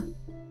 too.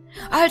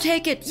 I'll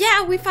take it!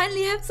 Yeah, we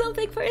finally have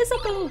something for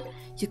Isabelle!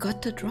 You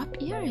got the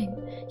drop earring.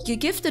 You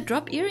give the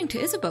drop earring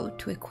to Isabelle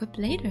to equip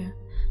later.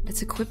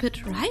 Let's equip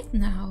it right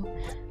now,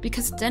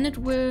 because then it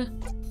will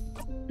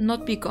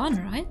not be gone,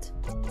 right?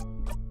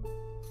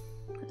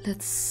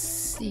 Let's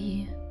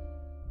see...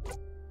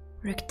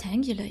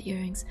 Rectangular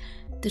earrings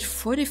that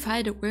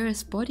fortify the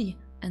wearer's body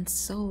and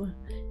soul.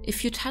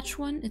 If you touch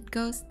one, it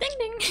goes ding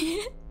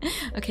ding.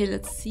 Okay,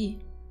 let's see.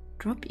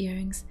 Drop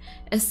earrings.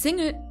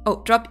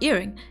 Drop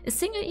earring. A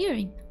single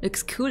earring.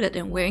 Looks cooler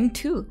than wearing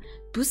two.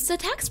 Boosts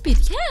attack speed,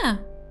 yeah!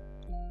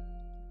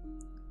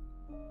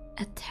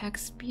 Attack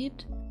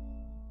speed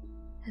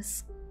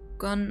has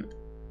gone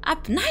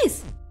up.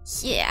 Nice!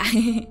 Yeah!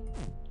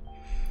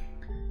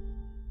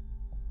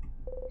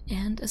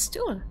 And a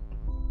stool.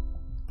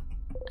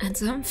 And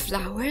some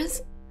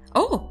flowers.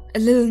 Oh, a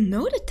little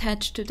note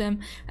attached to them.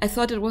 I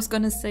thought it was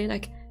gonna say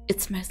like, it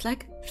smells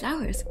like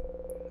flowers.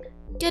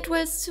 Get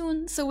well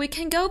soon so we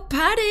can go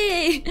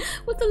party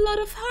with a lot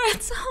of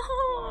hearts.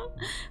 Oh,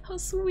 how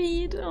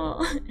sweet.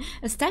 Oh.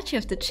 A statue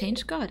of the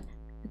changed god.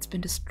 It's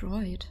been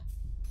destroyed.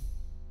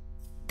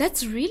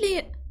 That's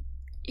really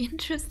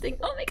interesting.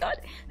 Oh my god.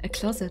 A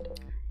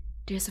closet.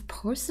 There's a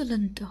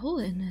porcelain doll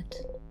in it.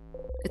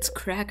 It's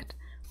cracked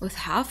with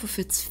half of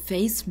its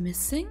face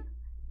missing.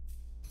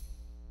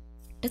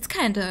 That's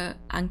kinda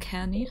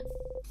uncanny.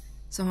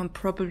 Someone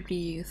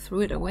probably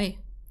threw it away.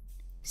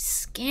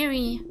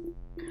 Scary.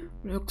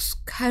 Looks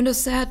kinda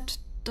sad,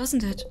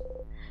 doesn't it?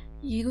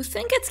 You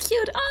think it's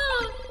cute?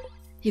 Ah!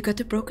 You got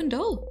the broken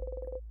doll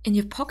in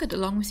your pocket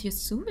along with your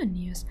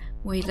souvenirs.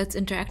 Wait, let's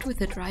interact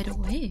with it right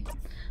away.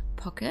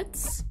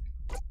 Pockets.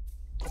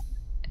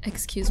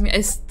 Excuse me, I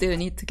still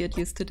need to get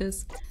used to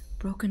this.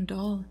 Broken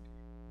doll.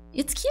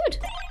 It's cute!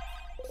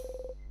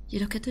 You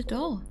look at the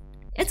doll.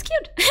 It's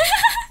cute!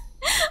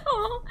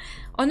 Oh,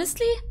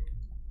 honestly,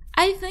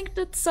 I think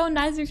that's so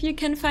nice if you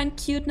can find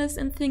cuteness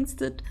in things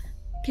that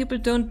people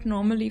don't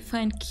normally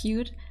find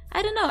cute.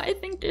 I don't know, I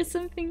think there's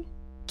something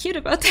cute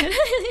about that.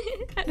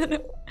 I don't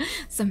know.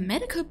 Some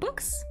medical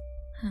books.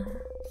 Huh.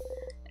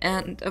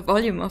 And a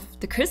volume of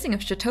The Cursing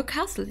of Chateau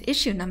Castle,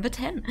 issue number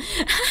 10.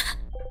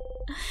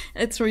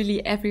 It's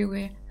really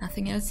everywhere.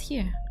 Nothing else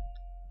here.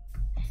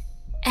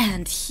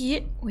 And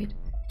here, wait,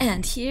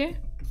 and here,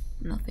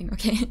 nothing,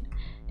 okay.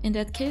 In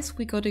that case,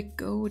 we gotta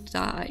go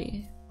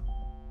die.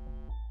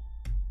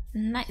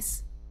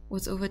 Nice.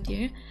 What's over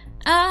there?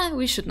 Ah,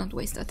 we should not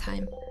waste our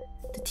time.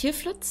 The tear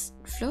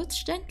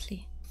floats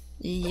gently.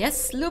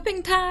 Yes,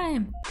 looping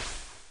time!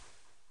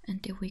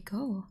 And there we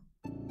go.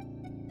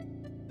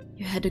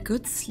 You had a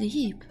good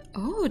sleep.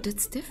 Oh,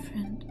 that's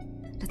different.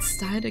 Let's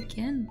start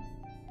again.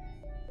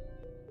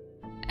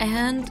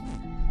 And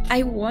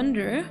I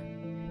wonder...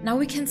 Now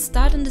we can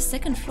start on the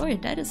second floor.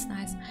 That is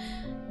nice.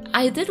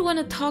 I did want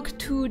to talk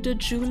to the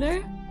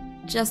jeweler,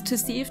 just to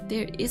see if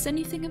there is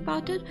anything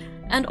about it,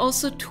 and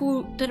also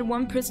to that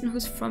one person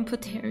who's from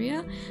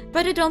Poteria,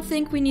 but I don't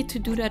think we need to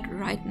do that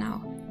right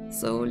now.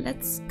 So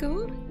let's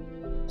go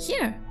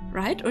here,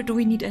 right? Or do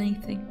we need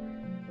anything?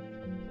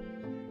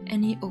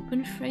 Any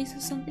open phrase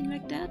or something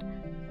like that?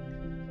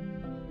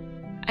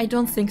 I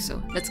don't think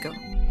so. Let's go.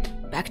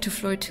 Back to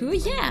floor 2?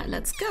 Yeah,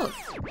 let's go.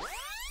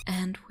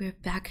 And we're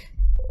back.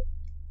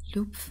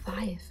 Loop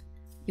 5.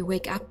 You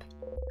wake up.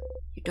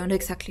 You don't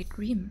exactly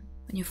dream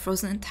when you're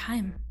frozen in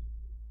time,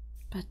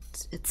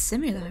 but it's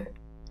similar,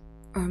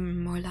 or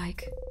more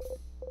like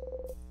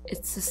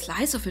it's a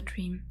slice of a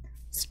dream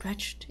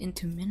stretched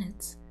into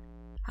minutes,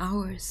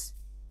 hours,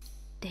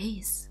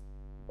 days.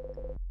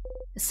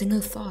 A single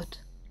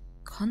thought,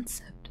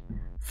 concept,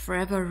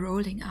 forever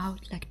rolling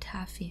out like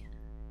taffy.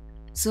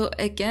 So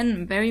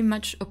again, very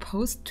much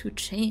opposed to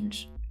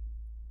change.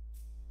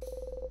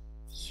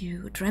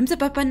 You dreamt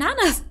about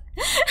bananas!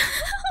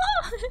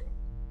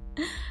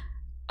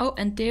 Oh,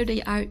 and there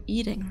they are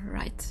eating,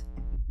 right.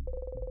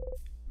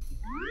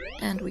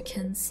 And we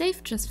can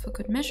save just for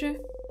good measure.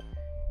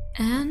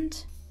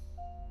 And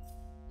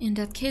in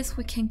that case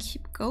we can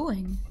keep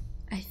going,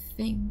 I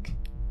think.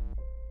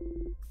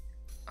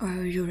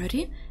 Are you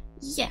ready?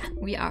 Yeah,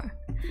 we are.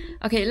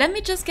 Okay, let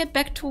me just get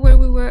back to where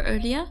we were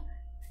earlier.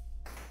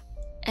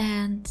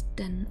 And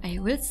then I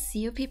will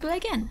see you people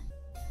again.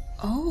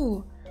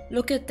 Oh,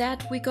 look at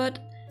that. We got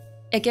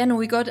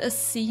a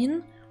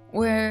scene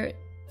where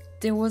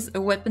there was a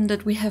weapon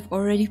that we have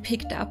already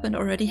picked up and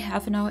already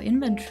have in our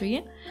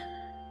inventory.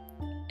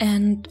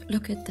 And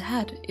look at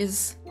that.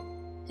 Is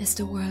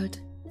the world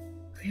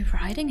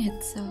rewriting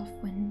itself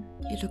when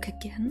you look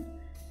again?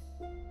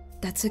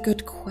 That's a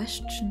good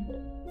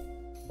question.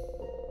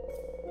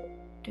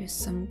 There's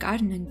some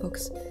gardening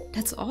books.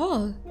 That's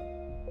all.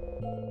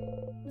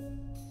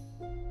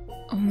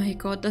 Oh my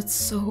god, that's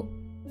so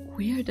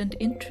weird and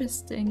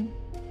interesting.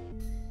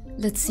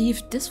 Let's see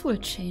if this will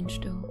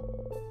change though.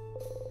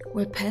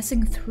 While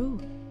passing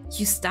through,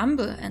 you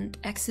stumble and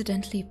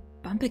accidentally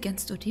bump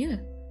against Odile.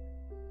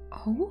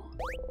 Oh?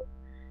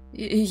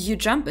 You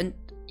jump and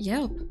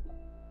yelp.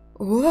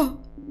 Oh!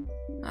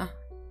 Ah,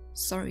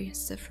 sorry,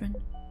 Siffrin.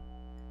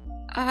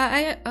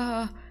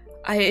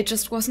 I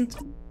just wasn't...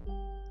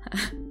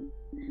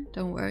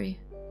 Don't worry,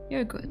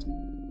 you're good.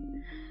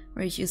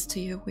 We're used to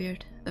your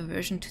weird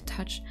aversion to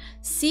touch.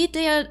 See,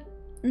 they are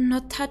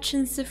not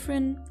touching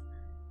Siffrin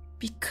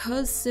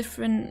because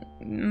Siffrin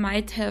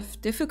might have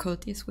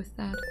difficulties with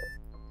that.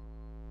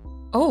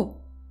 Oh,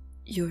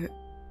 you're...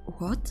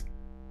 what?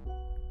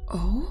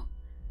 Oh?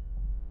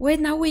 Wait,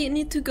 now we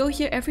need to go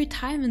here every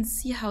time and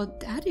see how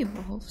that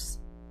evolves.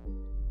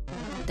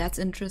 That's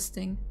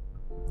interesting.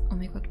 Oh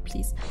my god,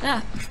 please.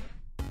 Ah!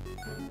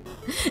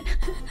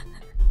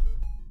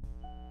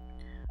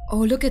 Oh,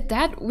 look at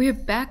that! We're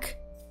back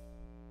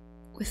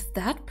with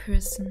that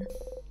person.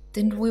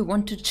 Didn't we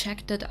want to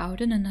check that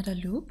out in another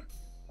loop?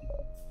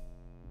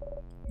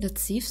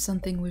 Let's see if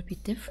something will be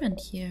different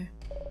here.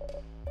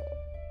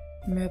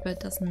 Merba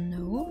doesn't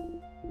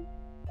know.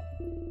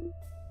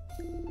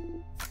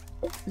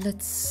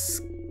 Let's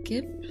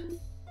skip.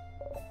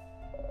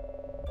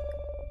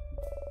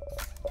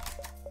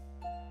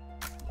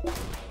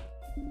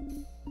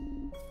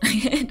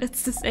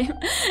 That's the same.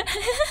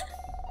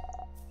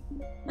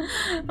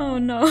 Oh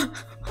no.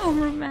 How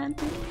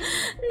romantic.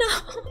 No.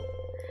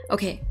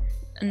 Okay,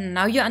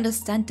 now you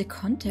understand the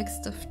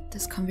context of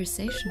this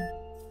conversation.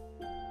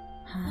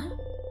 Huh?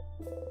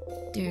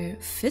 Their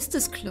fist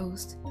is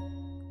closed,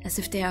 as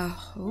if they are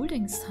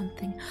holding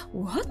something.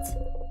 What?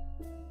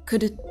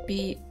 Could it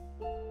be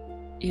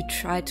you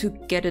try to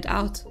get it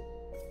out?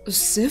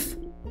 Sif?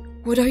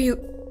 What are you...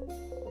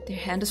 Their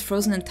hand is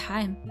frozen in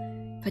time,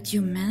 but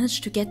you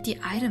managed to get the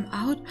item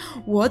out?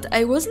 What?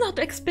 I was not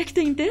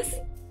expecting this.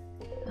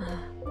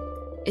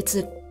 It's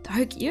a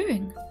dark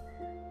earring.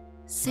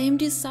 Same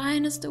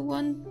design as the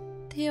one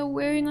they are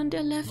wearing on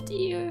their left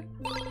ear.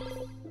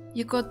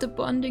 You got the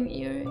bonding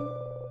earring.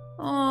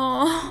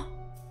 Oh.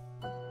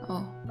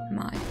 Oh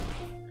my.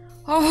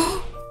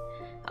 Oh.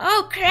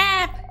 Oh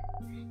crap!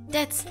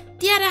 That's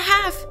the other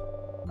half.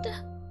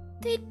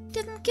 They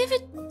didn't give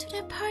it to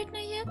their partner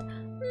yet.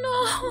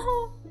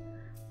 No.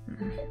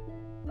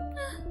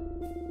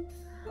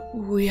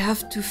 We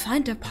have to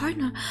find their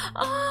partner.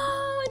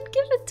 Oh, and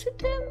give it to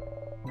them.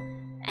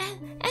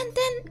 And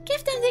then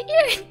give them the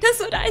earring. That's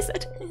what I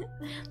said.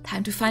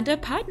 Time to find their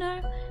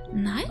partner.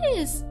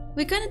 Nice.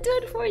 We're gonna do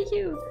it for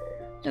you.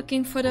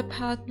 Looking for the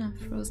partner,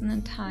 frozen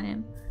in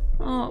time.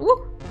 Oh,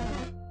 woo.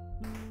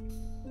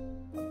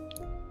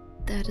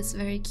 That is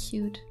very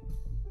cute.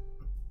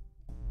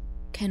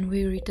 Can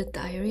we read the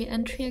diary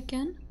entry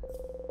again?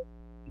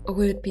 Or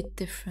will it be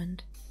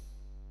different?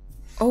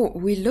 Oh,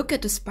 we look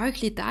at the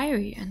sparkly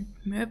diary and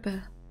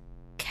Merba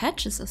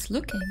catches us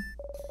looking.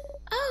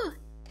 Oh,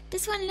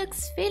 this one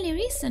looks fairly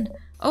recent.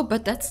 Oh,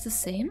 but that's the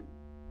same?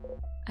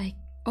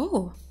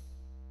 Oh.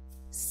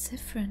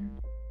 Siffrin.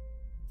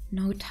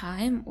 No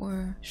time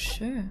or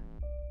sure.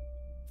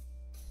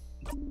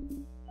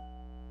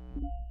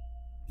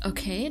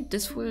 Okay,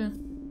 this will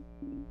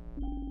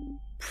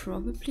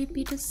probably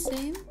be the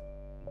same.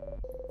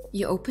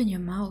 You open your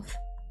mouth,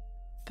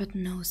 but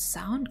no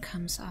sound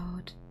comes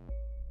out.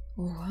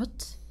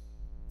 What?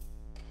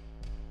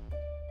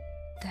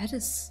 That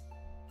is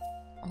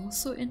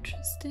also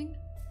interesting.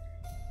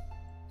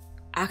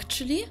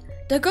 Actually,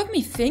 that got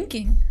me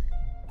thinking.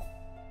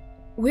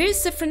 Where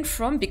is Siffrin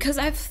from? Because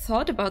I've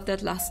thought about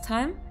that last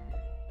time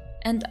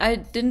and I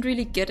didn't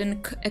really get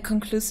a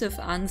conclusive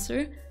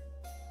answer.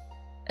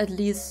 At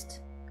least,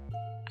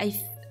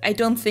 I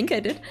don't think I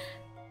did.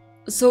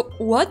 So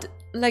what,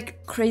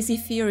 like, crazy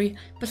theory,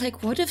 but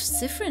like, what if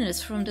Siffrin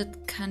is from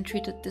that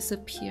country that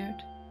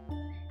disappeared?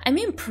 I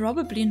mean,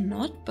 probably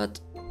not, but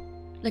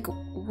like,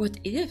 what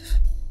if?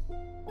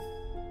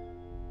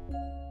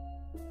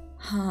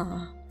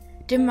 Huh.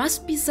 There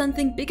must be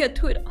something bigger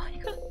to it. Oh my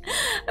god,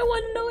 I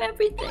want to know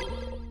everything.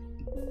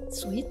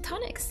 Sweet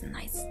tonics,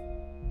 nice.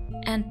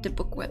 And the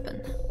book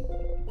weapon.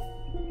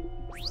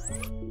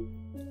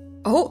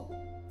 Oh!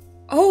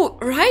 Oh,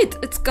 right,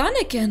 it's gone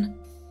again.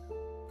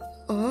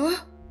 Oh?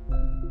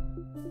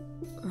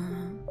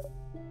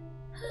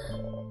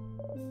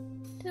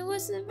 There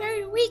was a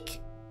very weak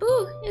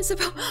Boo,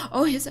 Isabel.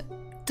 Oh, here's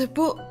the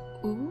Boo.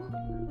 Ooh.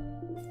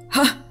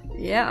 Ha!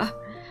 Yeah,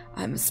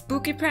 I'm a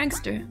spooky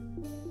prankster.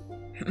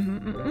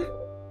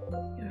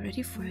 You're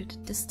ready for it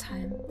this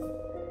time.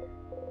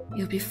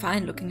 You'll be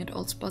fine looking at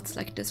old spots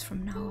like this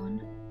from now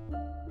on.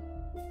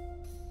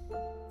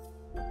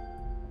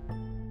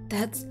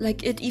 That's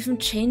like, it even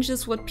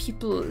changes what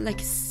people like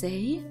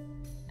say.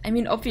 I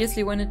mean,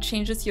 obviously when it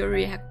changes your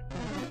react,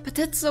 but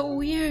that's so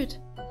weird.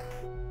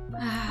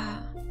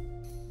 Ah.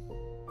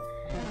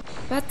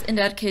 But in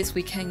that case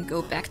we can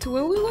go back to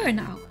where we were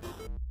now.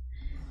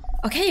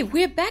 Okay,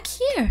 we're back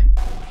here.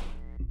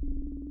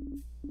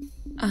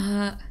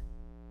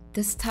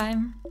 This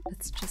time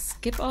let's just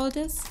skip all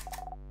this.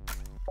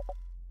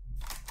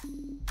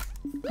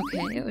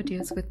 Okay,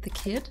 Odia's with the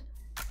kid,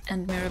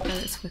 and Mirabelle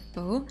is with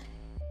Bo.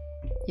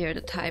 You're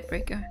the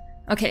tiebreaker.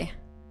 Okay,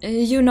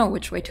 you know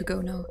which way to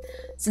go now,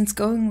 since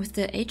going with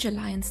the Age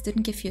Alliance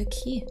didn't give you a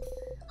key.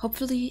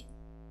 Hopefully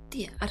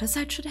the other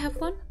side should have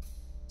one.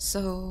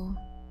 So...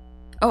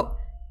 Oh,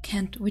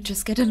 can't we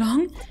just get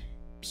along?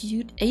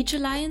 Age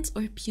Alliance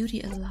or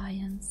Beauty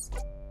Alliance?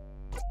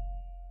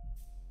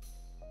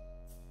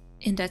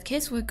 In that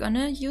case, we're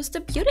gonna use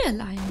the Beauty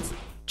Alliance.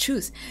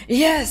 Choose.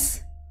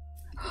 Yes!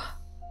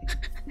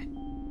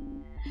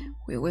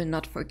 We will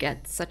not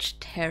forget such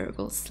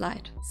terrible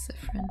slight,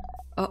 Siffrin.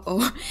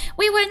 Uh-oh.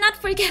 We will not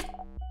forget.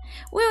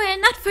 We will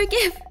not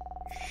forgive.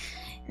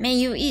 May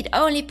you eat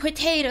only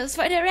potatoes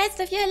for the rest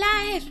of your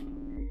life.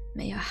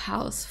 May your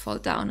house fall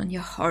down on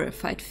your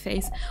horrified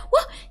face.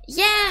 Whoa,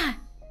 yeah!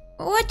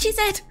 What she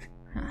said?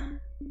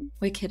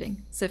 We're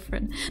kidding,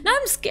 Siffrin. No,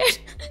 I'm scared.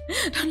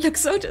 Don't look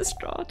so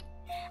distraught.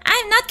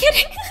 I'm not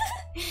kidding.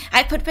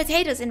 I put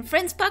potatoes in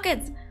friends'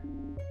 pockets.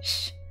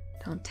 Shh,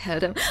 don't tell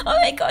them. Oh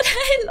my god,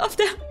 I love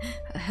them.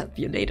 I'll help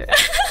you later.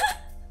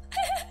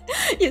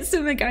 You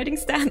assume a guarding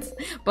stance.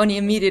 Bonnie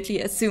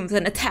immediately assumes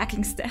an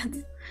attacking stance.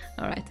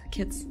 Alright,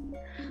 kids.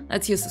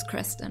 Let's use this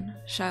crest then,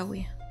 shall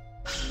we?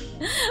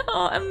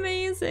 Oh,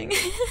 amazing.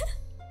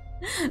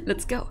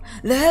 Let's go.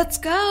 Let's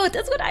go.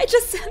 That's what I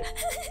just said.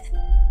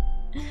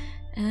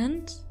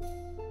 And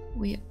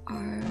we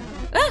are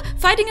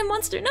fighting a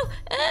monster. No.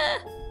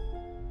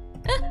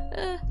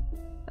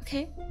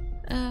 Okay.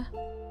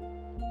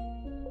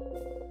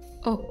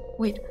 Oh,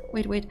 wait.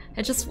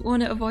 I just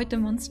want to avoid the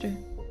monster.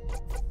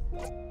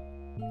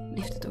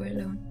 Leave the door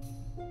alone.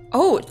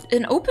 Oh,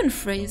 an open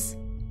phrase.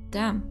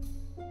 Damn.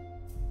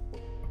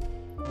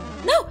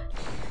 No!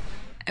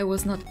 I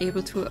was not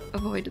able to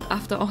avoid it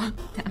after all.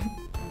 Damn.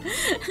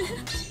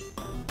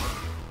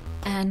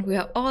 And we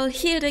are all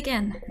healed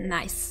again.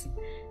 Nice.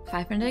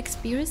 500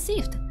 XP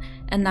received.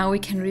 And now we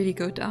can really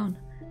go down.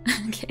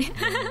 Okay.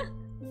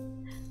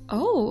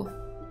 Oh.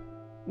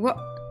 What?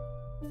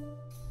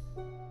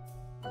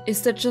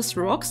 Is that just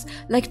rocks?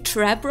 Like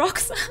trap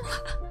rocks?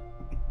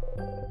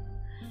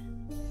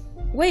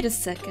 Wait a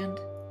second.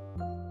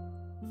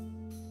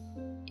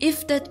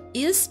 If that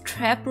is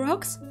trap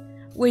rocks,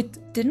 wait,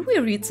 didn't we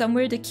read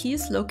somewhere the key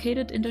is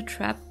located in the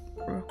trap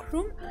rock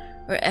room?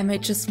 Or am I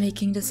just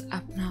making this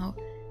up now?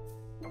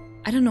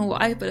 I don't know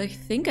why, but I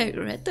think I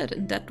read that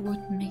and that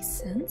would make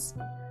sense.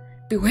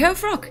 Beware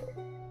of rock!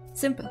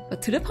 Simple,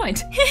 but to the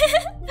point.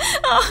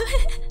 Oh.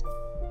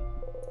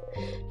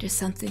 There's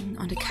something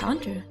on the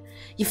counter.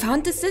 You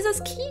found the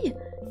scissors key!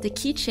 The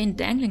keychain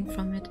dangling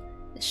from it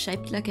is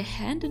shaped like a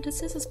hand in the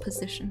scissors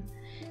position.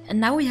 And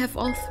now we have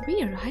all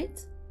three,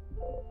 right?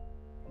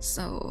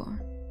 So...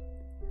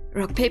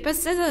 rock, paper,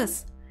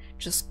 scissors!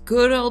 Just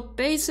good old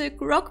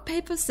basic rock,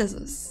 paper,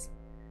 scissors.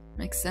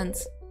 Makes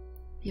sense.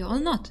 You all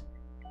nod.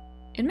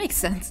 It makes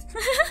sense.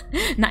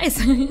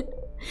 Nice!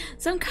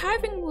 Some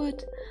carving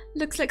wood.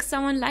 Looks like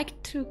someone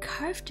liked to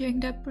carve during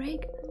their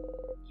break.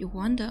 You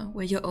wonder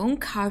where your own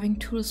carving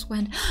tools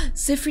went.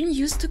 Siffrin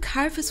used to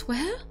carve as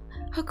well?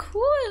 How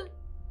cool!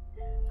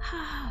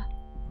 Ah,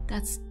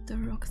 that's the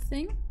rock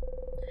thing.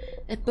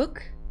 A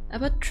book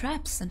about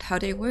traps and how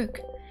they work.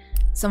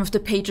 Some of the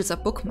pages are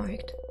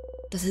bookmarked.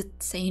 Does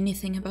it say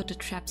anything about the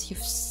traps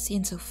you've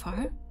seen so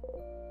far?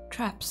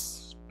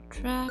 Traps.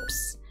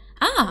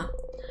 Ah!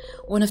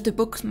 One of the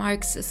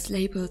bookmarks is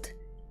labeled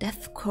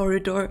Death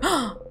Corridor.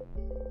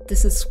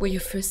 This is where you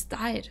first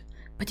died.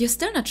 But you're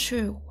still not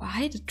sure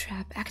why the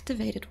trap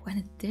activated when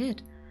it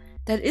did.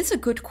 That is a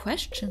good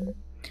question.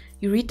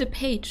 You read the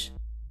page.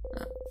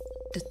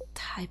 The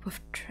type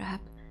of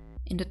trap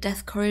in the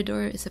Death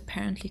Corridor is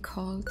apparently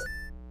called...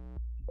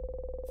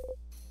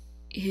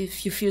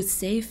 If you feel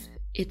safe,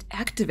 it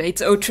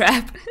activates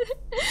O-Trap.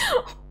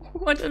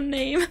 What a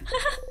name.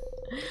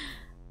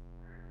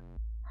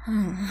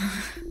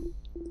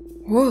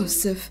 Whoa,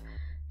 Sif.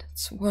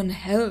 That's one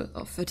hell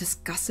of a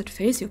disgusted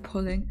face you're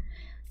pulling.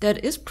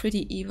 That is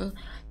pretty evil.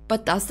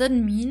 But does that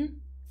mean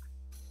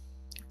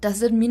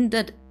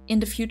that in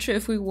the future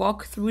if we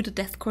walk through the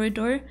Death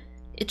Corridor,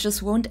 it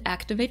just won't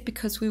activate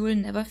because we will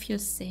never feel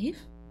safe?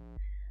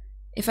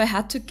 If I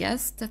had to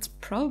guess, that's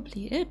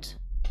probably it.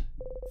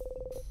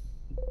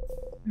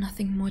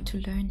 Nothing more to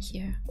learn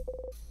here.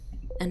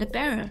 And a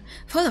barrel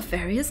full of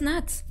various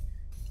nuts.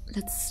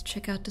 Let's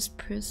check out this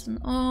person.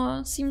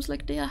 Oh, seems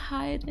like they are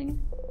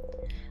hiding.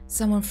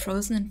 Someone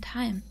frozen in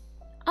time.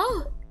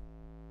 Oh,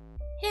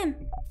 him.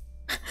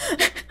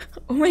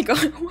 Oh my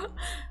god. What?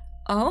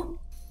 Oh?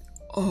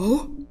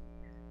 Oh?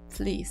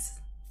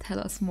 Please, tell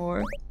us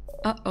more.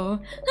 Uh-oh.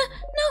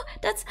 No,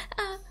 that's...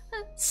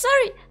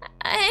 sorry.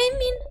 I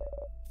mean,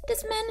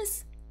 this man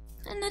is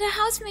another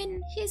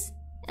housemaiden. He's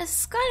a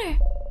scholar.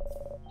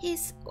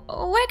 He's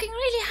working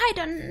really hard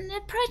on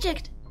a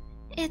project.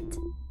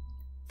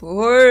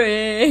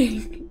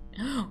 Boring.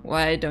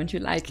 Why don't you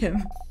like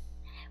him?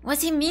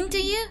 Was he mean to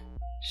you?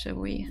 Shall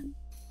we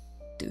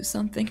do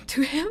something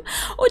to him?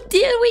 Oh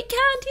dear, we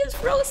can't. He is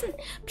frozen.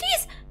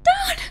 Please,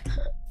 don't.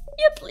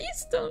 Yeah,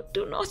 please don't.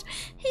 Do not.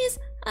 He is...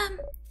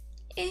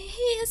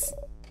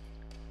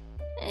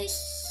 a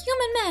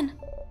human man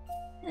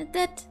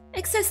that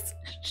exists.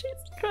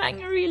 She's trying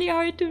really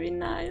hard to be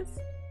nice.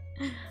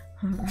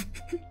 Oh,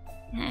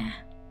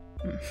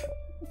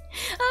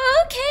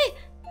 okay.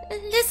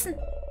 Listen,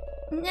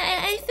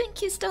 I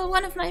think you stole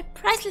one of my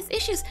priceless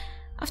issues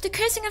of The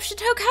Cursing of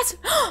Chateau Castle.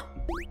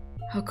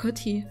 How could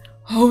he?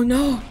 Oh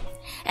no!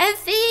 A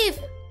thief!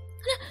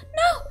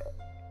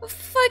 No!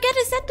 Forget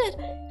I said that.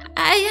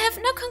 I have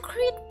no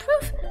concrete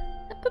proof.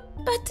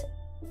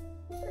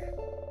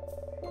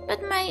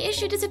 But my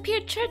issue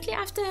disappeared shortly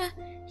after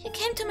he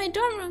came to my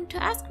dorm room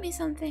to ask me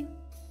something.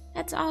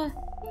 That's all.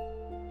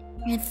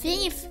 A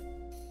thief.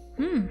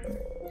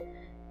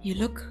 You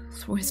look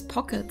through his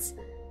pockets.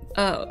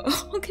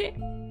 Okay.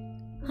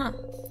 Huh.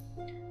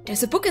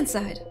 There's a book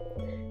inside.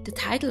 The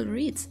title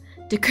reads,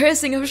 The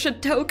Cursing of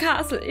Chateau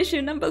Castle,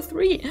 issue number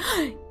 3.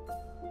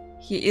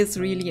 He is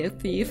really a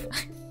thief.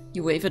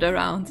 You wave it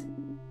around.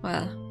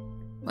 Well,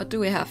 what do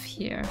we have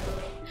here?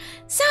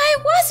 So I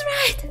was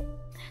right!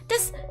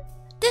 This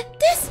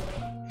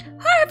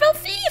horrible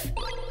thief!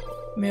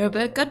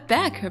 Mirabelle got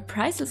back her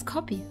priceless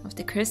copy of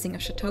The Cursing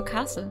of Chateau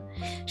Castle.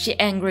 She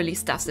angrily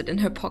stuffs it in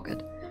her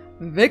pocket.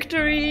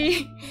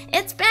 Victory!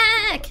 It's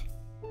back!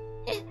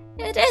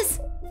 It is!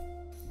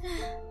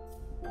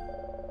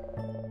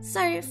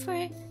 Sorry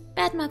for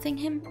bad-mouthing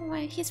him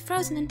while he's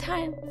frozen in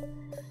time.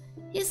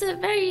 He's a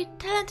very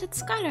talented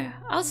scholar,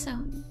 also.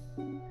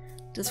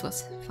 This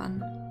was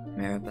fun,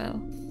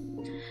 Mirabelle.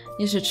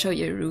 You should show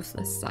your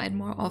ruthless side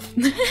more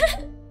often.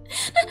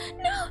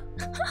 No!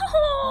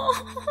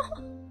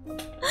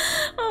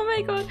 Oh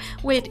my god.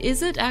 Wait,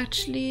 is it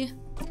actually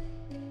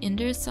in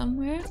there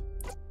somewhere?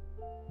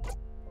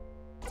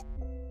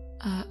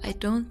 I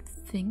don't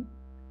think.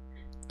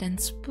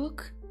 Dance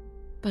book,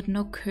 but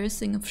no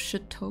Cursing of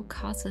Chateau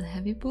Castle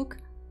heavy book?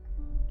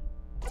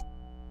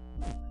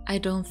 I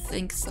don't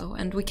think so,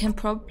 and we can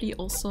probably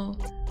also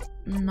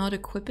not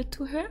equip it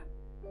to her?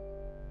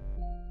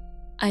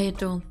 I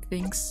don't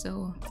think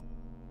so.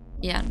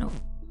 Yeah, no.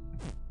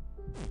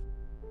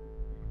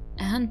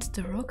 And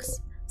the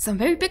rocks. Some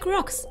very big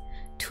rocks.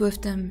 2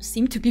 of them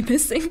seem to be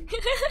missing.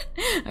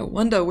 I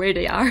wonder where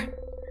they are.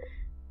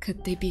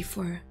 Could they be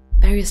for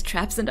various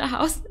traps in the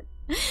house?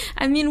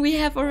 I mean, we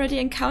have already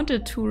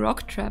encountered 2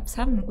 rock traps,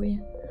 haven't we?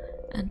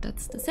 And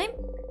that's the same.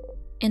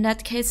 In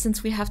that case,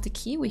 since we have the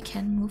key, we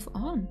can move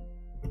on.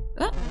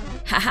 Oh,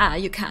 haha,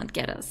 you can't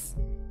get us.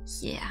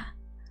 Yeah.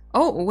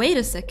 Oh, wait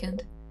a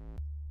second.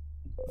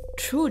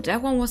 True,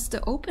 that one was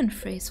the open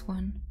phrase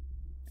one.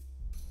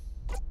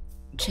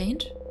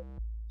 Change?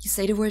 You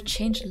say the word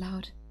change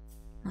aloud.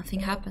 Nothing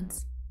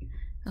happens.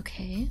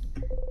 Okay.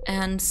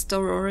 And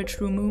storage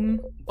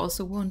room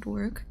also won't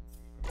work.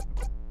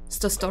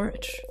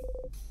 Storage.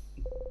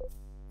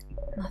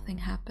 Nothing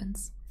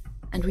happens.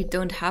 And we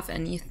don't have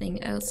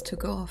anything else to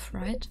go off,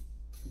 right?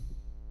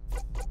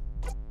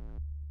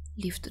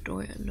 Leave the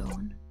door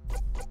alone.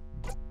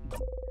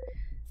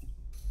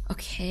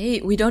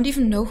 Okay, we don't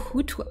even know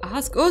who to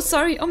ask. Oh,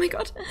 sorry. Oh my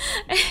god.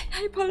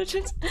 I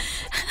apologize.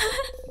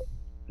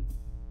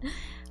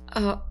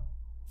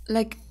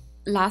 Like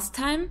last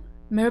time,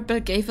 Mirabelle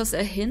gave us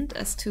a hint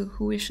as to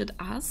who we should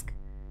ask.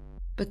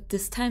 But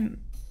this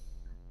time,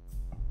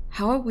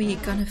 how are we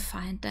gonna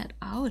find that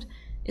out?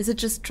 Is it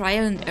just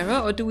trial and error,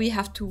 or do we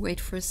have to wait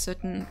for a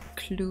certain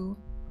clue?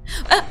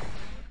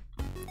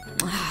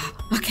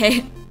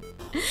 Okay.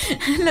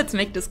 Let's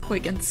make this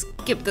quick and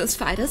skip this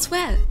fight as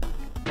well.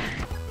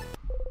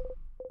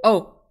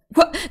 Oh,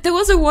 what? There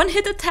was a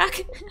one-hit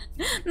attack?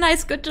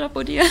 Nice, good job,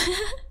 Odia.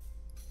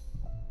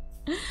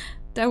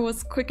 That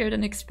was quicker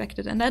than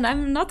expected, and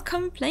I'm not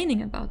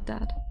complaining about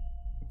that.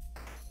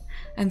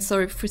 I'm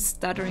sorry for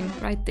stuttering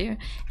right there.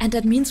 And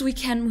that means we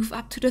can move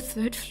up to the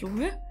 3rd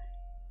floor?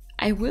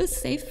 I will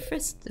save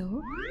first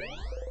though.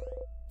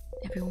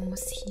 Everyone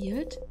was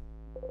healed.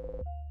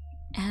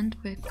 And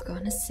we're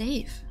gonna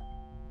save.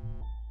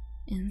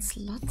 In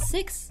slot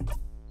 6.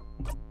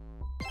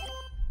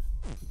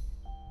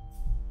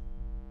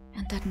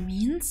 And that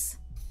means...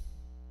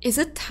 Is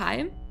it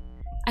time?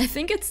 I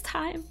think it's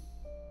time.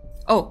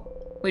 Oh,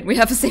 wait, we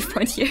have a save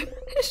point here.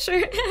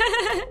 Sure.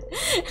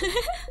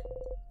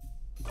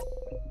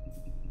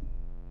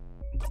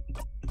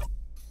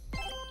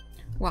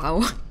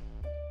 Wow.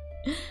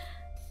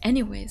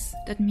 Anyways,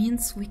 that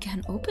means we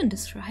can open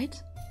this,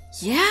 right?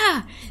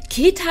 Yeah!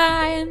 Key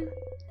time!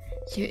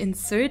 You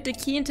insert the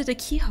key into the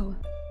keyhole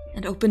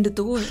and open the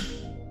door.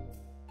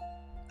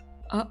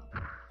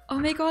 Oh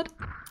my god.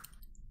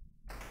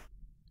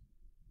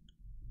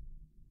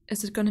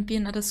 Is it gonna be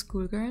another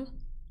schoolgirl?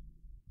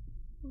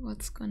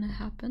 What's gonna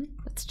happen?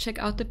 Let's check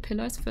out the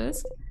pillars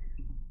first.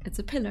 It's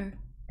a pillar.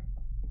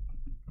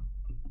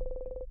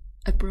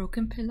 A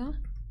broken pillar.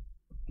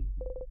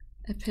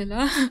 A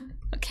pillar.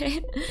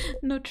 Okay,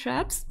 no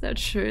traps. That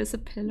sure is a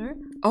pillar.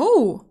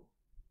 Oh!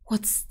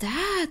 What's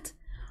that?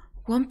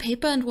 1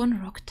 paper and 1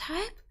 rock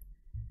type?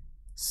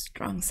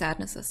 Strong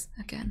sadnesses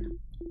again.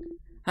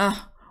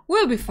 Ah,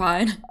 we'll be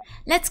fine.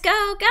 Let's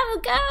go,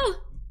 go, go!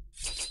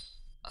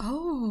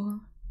 Oh.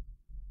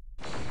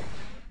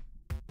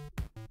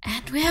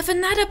 And we have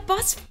another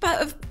boss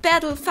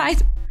battle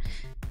fight.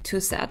 2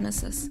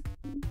 sadnesses.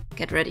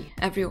 Get ready,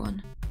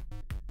 everyone.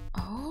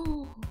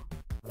 Oh.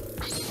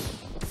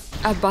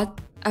 What?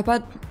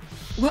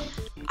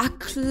 A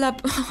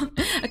club.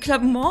 A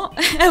club more?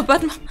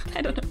 But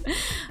I don't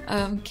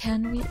know.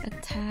 Can we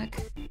attack?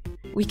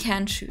 We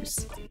can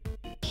choose.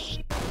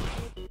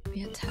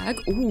 We attack.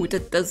 Ooh,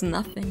 that does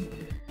nothing.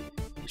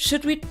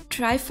 Should we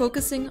try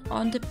focusing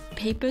on the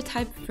paper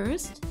type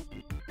first?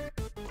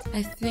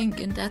 I think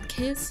in that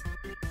case,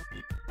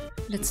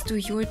 let's do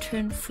your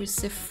turn for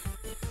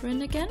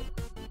Siffrin again.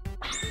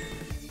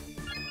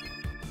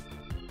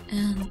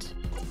 And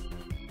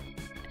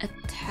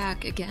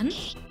attack again.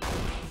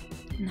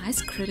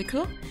 Nice,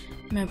 critical.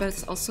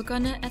 Mirabelle's also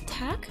gonna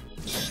attack.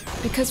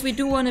 Because we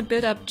do want to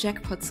build up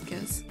jackpot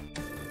skills.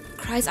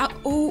 Cries out,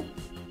 oh!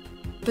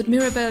 But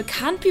Mirabelle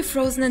can't be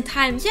frozen in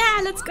time.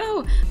 Yeah, let's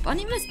go!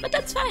 Bonnie missed, but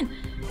that's fine.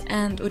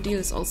 And Odile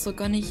is also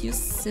gonna use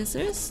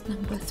scissors,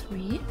 number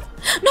 3.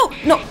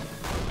 No!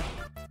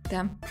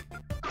 Damn.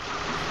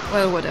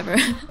 Well, whatever.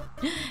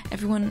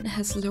 Everyone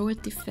has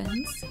lowered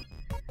defense.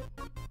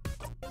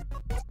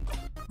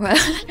 Well,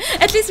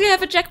 at least we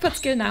have a jackpot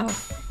skill now.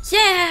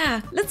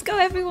 Yeah! Let's go,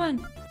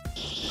 everyone!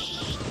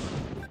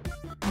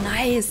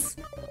 Nice!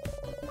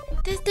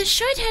 The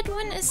short-haired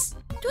one is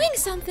doing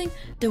something.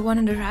 The one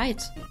on the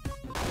right.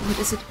 What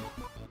is it?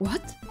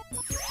 What?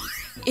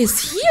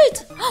 Is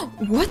healed!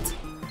 What?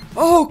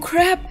 Oh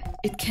crap!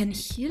 It can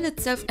heal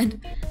itself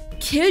and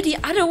kill the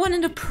other one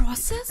in the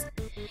process?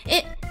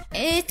 It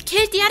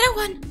killed the other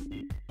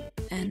one.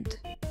 And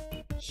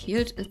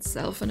healed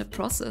itself in the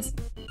process.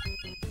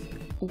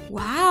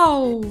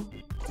 Wow!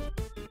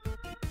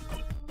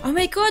 Oh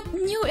my god,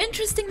 new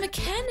interesting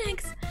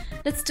mechanics!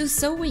 Let's do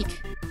so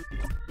weak.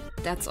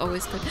 That's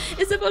always good.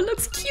 Isabelle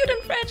looks cute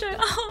and fragile.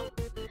 Oh.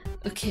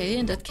 Okay,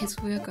 in that case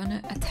we're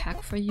gonna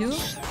attack for you.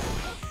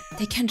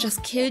 They can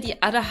just kill the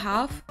other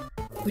half,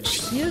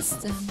 which heals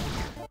them.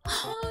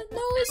 Oh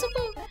no,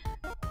 Isabelle!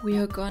 We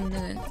are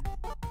gonna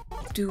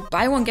do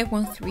buy one get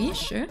one 3,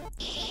 sure.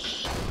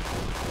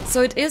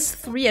 So it is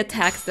 3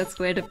 attacks, that's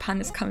where the pun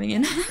is coming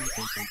in.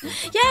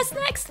 Yes,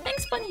 next!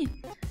 Thanks, Bonnie!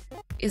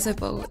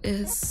 Isabelle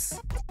is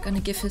gonna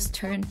give his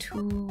turn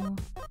to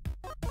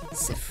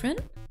Siffrin.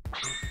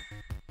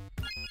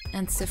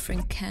 And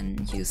Siffrin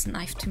can use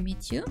knife to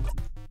meet you.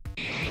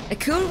 A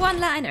cool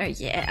one-liner,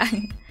 yeah!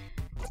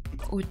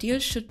 Odile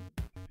should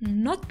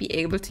not be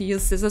able to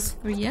use scissors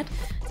 3 yet,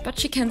 but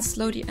she can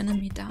slow the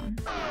enemy down.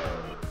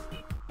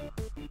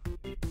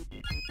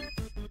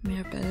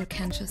 Mirabelle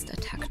can just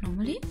attack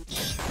normally.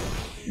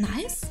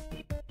 Nice.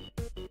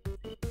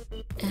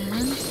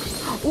 And...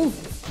 oh!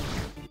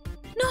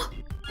 No!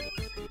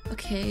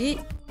 Okay,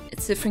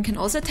 Siffrin can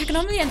also attack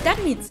normally, and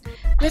that means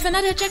we have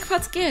another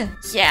jackpot skill.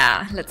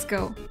 Yeah, let's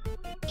go.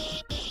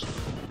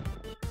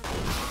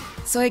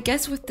 So I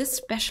guess with this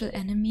special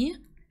enemy,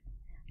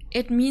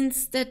 it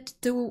means that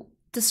the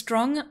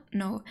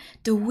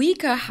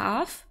weaker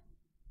half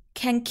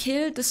can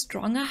kill the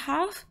stronger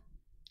half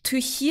to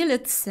heal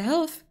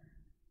itself.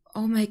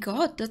 Oh my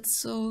god, that's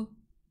so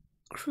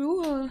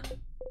cruel.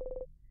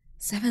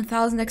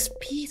 7000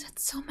 XP,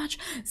 that's so much.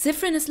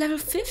 Siffrin is level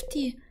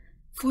 50,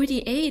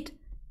 48.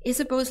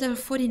 Isabelle is level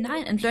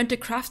 49 and learned the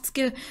craft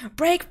skill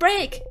Break!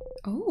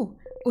 Oh,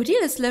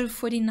 Odile is level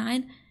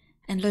 49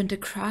 and learned the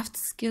craft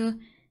skill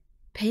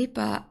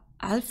Paper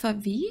Alpha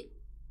V?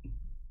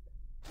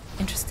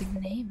 Interesting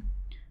name.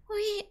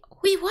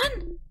 We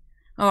won!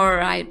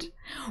 Alright,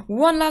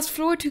 one last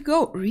floor to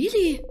go.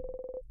 Really?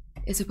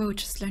 Isabelle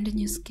just learned a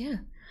new skill.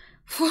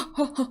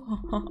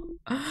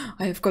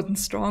 I have gotten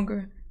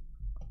stronger.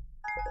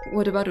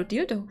 What about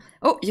Odile though?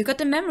 Oh, you got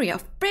the memory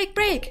of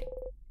Break!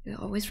 You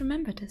always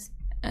remember this.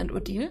 And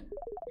Odile?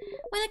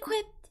 When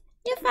equipped,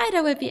 your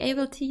fighter will be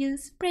able to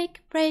use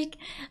Break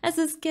as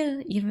a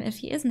skill, even if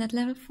he isn't at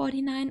level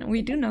 49.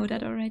 We do know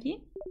that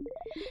already.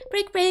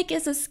 Break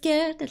is a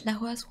skill that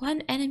lowers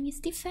one enemy's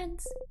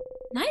defense.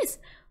 Nice!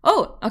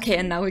 Oh, okay,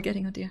 and now we're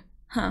getting Odile.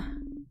 Huh.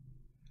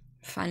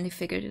 Finally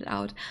figured it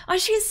out. Oh,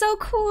 she's so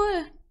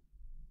cool!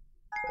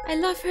 I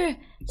love her.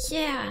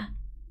 Yeah.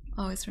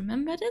 Always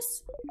remember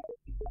this.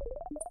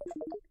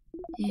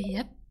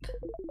 Yep.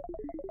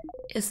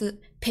 Is a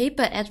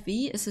paper at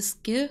V is a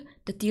skill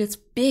that deals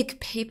big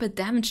paper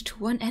damage to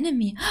one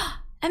enemy.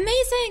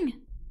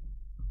 Amazing!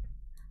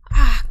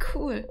 Ah,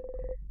 cool.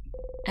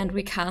 And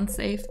we can't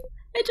save.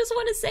 I just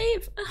want to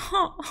save.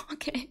 Oh,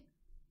 okay.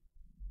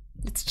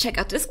 Let's check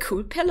out these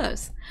cool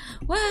pillars.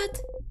 What?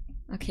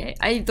 Okay,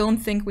 I don't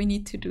think we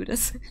need to do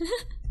this.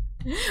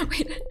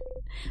 Wait,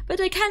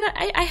 but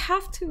I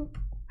have to,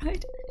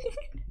 right?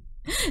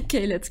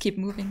 Okay, let's keep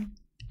moving.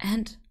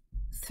 And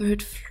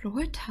 3rd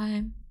floor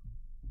time.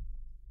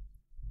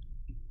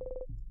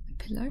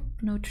 Pillar,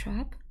 no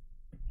trap.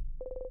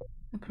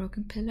 A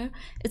broken pillar.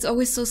 It's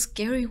always so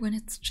scary when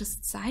it's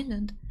just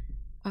silent.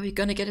 Are we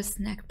gonna get a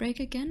snack break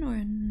again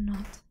or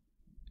not?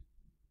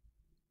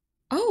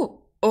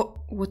 Oh,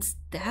 what's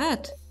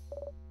that?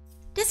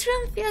 This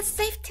room feels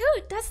safe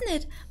too, doesn't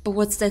it? But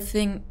what's that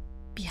thing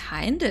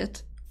behind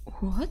it?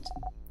 What?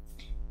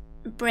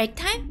 Break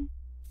time?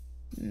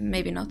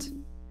 Maybe not.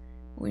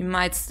 We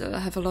might still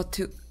have a lot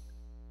to...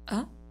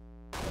 Huh?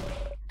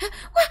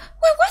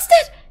 What was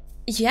that?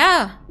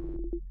 Yeah.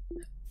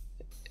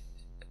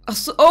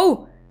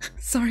 Oh!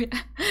 Sorry,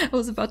 I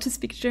was about to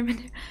speak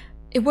German.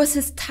 It was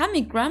his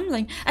tummy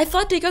grumbling. I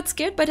thought they got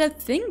scared by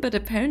that thing, but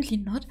apparently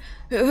not.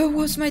 It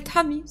was my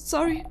tummy,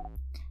 sorry.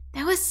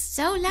 That was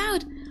so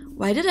loud.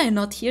 Why did I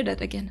not hear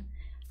that again?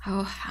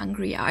 How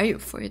hungry are you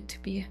for it to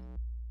be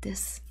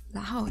this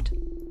loud?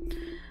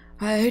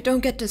 I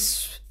don't get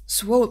this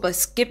swole by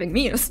skipping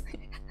meals.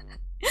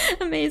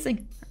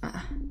 Amazing.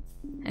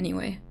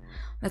 Anyway,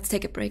 let's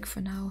take a break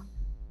for now.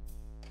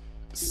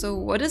 So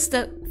what is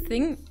that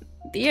thing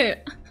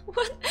there?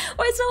 What?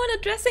 Why is no one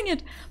addressing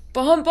it?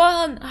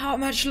 Bonbon, how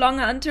much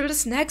longer until the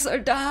snacks are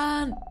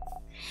done?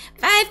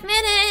 5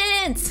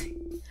 minutes!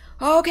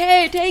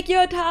 Okay, take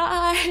your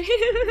time.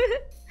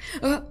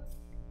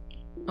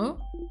 Oh,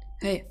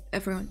 hey,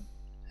 everyone.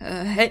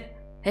 Hey.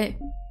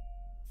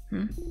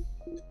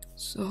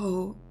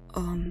 So,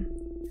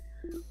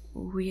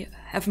 we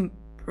haven't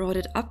brought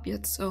it up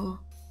yet, so,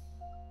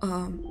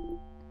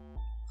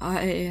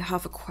 I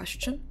have a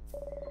question.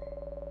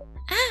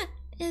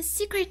 A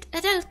secret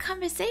adult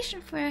conversation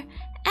for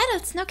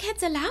adults, no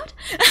kids allowed?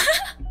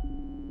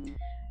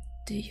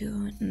 Do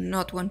you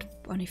not want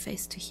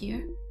Boniface to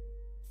hear?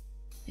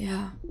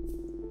 Yeah.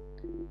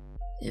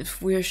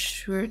 If we're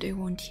sure they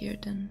won't hear,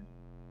 then...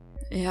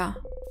 yeah.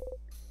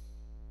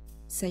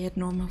 Say at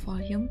normal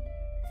volume.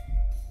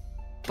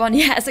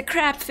 Bonnie has a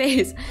crab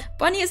face!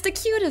 Bonnie is the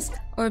cutest!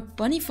 Or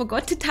Bonnie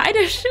forgot to tie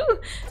their shoe!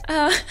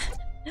 I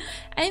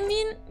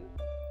mean...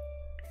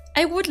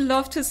 I would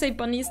love to say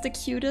Bonnie is the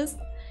cutest,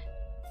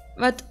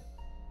 but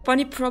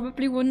Bonnie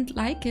probably wouldn't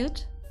like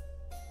it.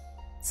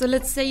 So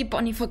let's say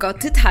Bonnie forgot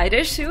to tie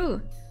their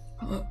shoe.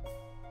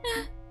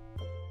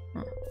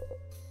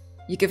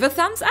 You give a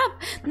thumbs up.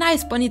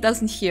 Nice, Bonnie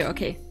doesn't hear,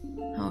 okay.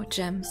 Oh,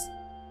 gems.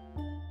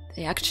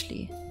 They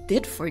actually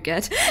did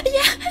forget.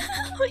 Yeah,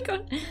 oh my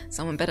god.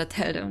 Someone better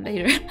tell them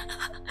later.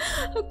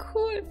 Oh,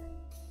 cool.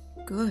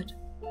 Good.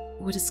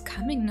 What is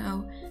coming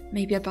now?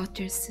 Maybe about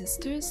their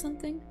sister or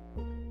something?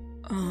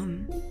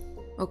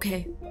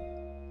 Okay.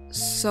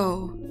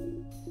 So,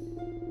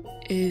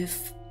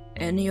 if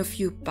any of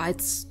you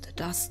bites the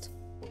dust,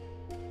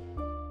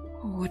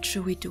 what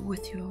should we do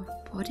with your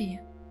body?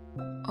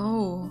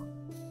 Oh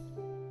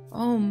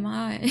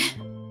my.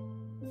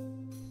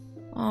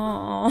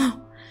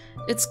 Oh,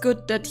 it's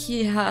good that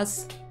he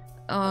has,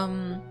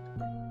 what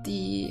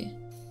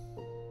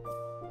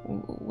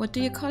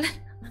do you call it?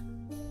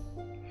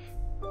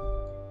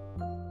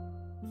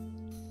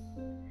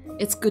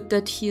 It's good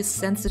that he is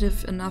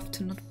sensitive enough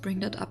to not bring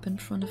that up in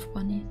front of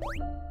Bonnie.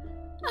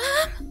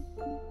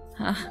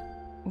 Huh?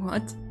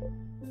 What?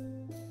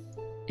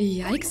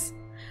 Yikes.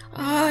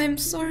 I'm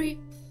sorry.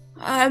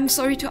 I'm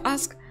sorry to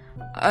ask.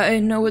 I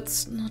know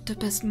it's not the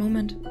best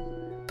moment,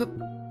 but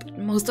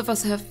most of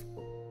us have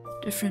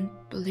different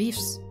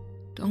beliefs,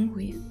 don't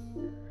we?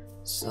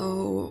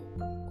 So,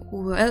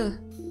 well,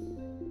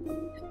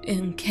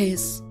 in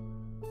case,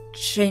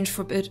 change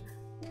forbid,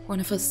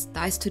 one of us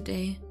dies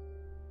today,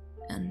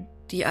 and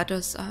the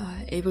others are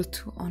able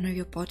to honor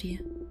your body,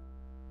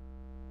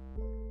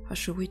 how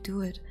should we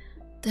do it?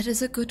 That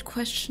is a good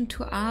question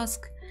to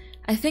ask.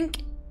 I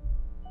think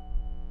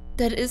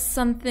that is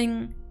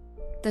something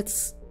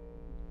that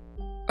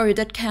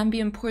can be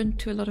important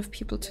to a lot of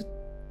people to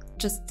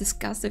just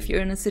discuss if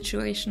you're in a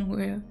situation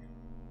where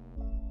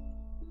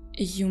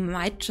you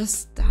might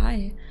just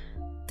die.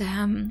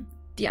 Damn,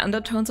 the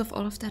undertones of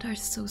all of that are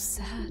so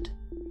sad.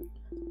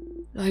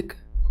 Like,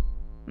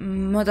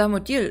 Madame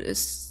Odile,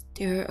 is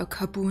there a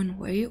Kabuan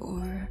way,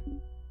 or...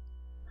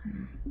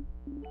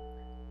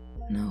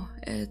 No,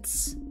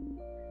 it's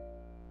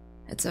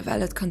a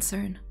valid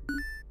concern.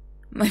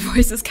 My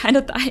voice is kind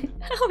of dying.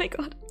 Oh my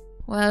god.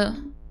 Well,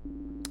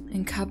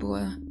 in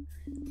Kabua,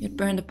 you'd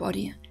burn the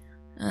body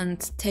and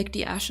take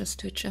the ashes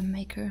to a gem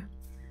maker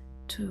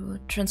to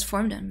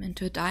transform them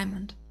into a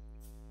diamond.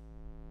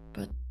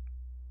 But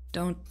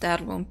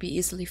that won't be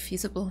easily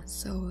feasible,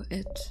 so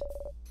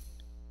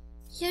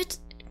You'd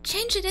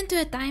change it into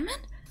a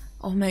diamond?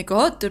 Oh my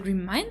god, that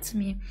reminds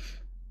me.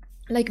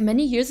 Like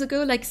many years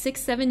ago, like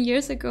 6-7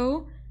 years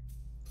ago,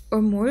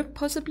 or more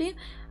possibly,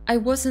 I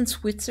was in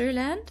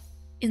Switzerland,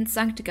 in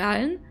St.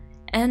 Gallen,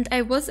 and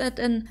I was at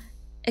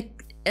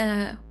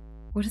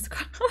what is it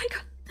called? Oh my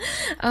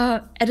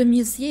god! At a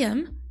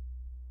museum,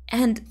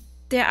 and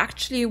there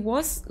actually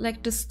was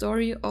like the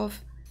story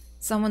of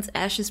someone's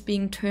ashes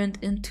being turned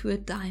into a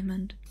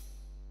diamond.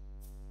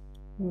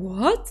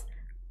 What?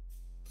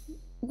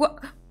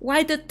 What?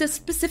 Why did the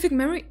specific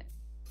memory?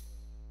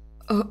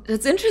 Oh,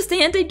 that's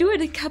interesting, and they do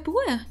it in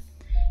Kabua.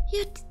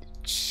 You'd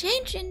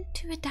change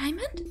into a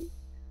diamond?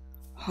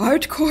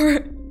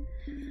 Hardcore!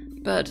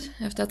 But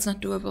if that's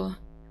not doable,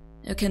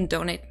 you can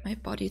donate my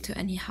body to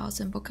any house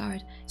in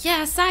Vaugarde.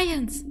 Yeah,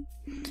 science!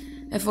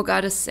 If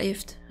Vaugarde is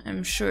saved,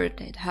 I'm sure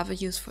they'd have a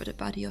use for the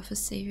body of a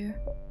savior.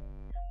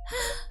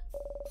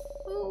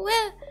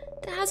 Well,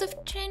 The House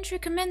of Change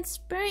recommends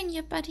burying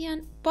your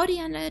body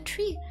under a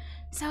tree,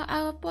 so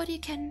our body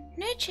can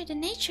nurture the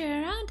nature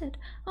around it.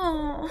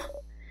 Oh,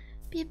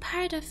 be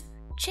part of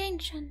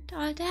change and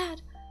all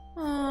that.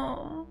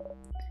 Oh,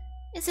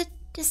 is it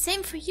the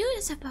same for you,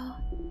 Isabel?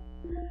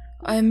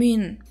 I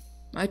mean,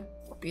 I'd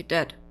be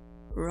dead,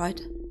 right?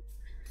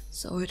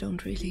 So I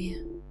don't really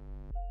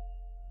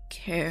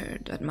care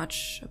that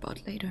much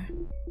about later.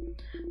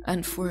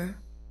 And for,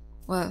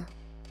 well,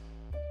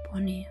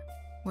 Bonnie,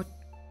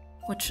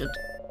 what should...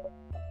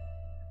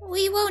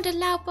 We won't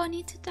allow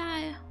Bonnie to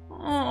die.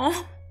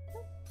 Oh,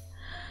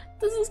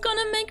 this is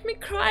gonna make me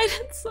cry.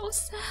 That's so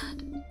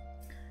sad.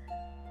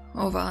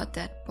 Over our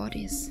dead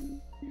bodies.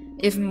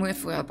 Even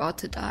if we're about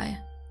to die,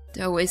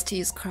 there are ways to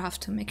use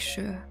craft to make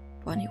sure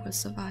Bonnie will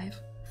survive.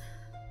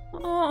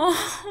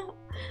 Oh,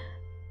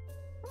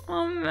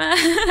 oh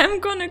man, I'm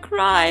gonna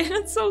cry.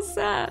 That's so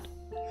sad.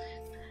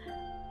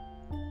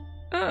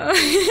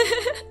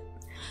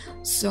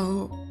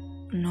 So,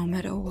 no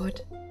matter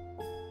what,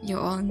 you're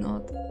all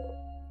not.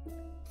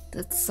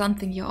 That's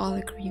something you all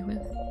agree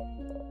with.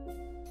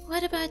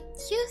 What about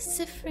you,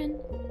 Siffrin?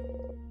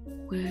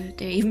 Will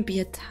there even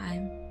be a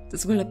time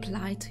this will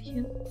apply to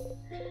you?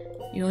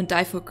 You won't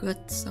die for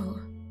good, so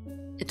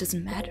it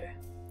doesn't matter.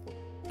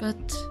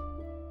 But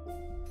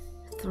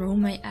throw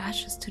my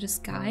ashes to the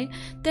sky,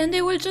 then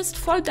they will just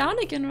fall down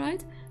again,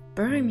 right?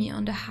 Bury me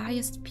on the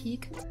highest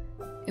peak.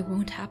 It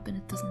won't happen,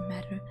 it doesn't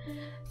matter.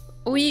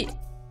 We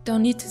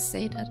don't need to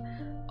say that.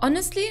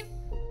 Honestly,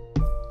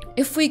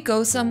 if we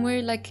go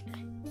somewhere like,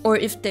 or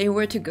if they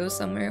were to go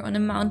somewhere on a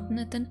mountain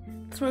and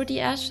then throw the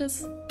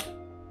ashes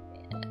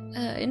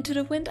into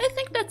the wind, I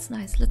think that's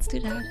nice. Let's do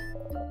that.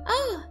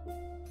 Oh,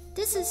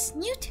 this is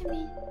new to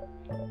me.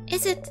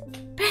 Is it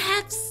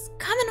perhaps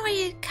common where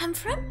you come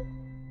from?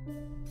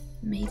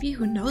 Maybe,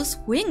 who knows?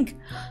 Wink!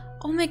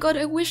 Oh my god,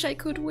 I wish I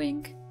could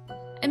wink.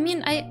 I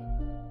mean,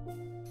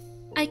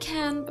 I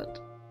can, but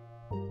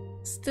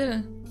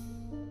still.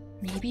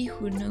 Maybe,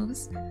 who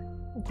knows?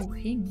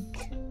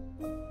 Wink.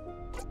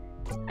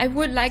 I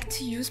would like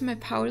to use my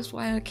powers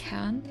while I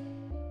can.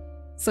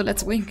 So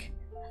let's wink.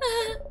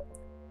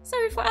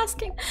 Sorry for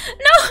asking.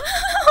 No!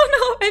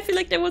 Oh no! I feel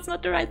like that was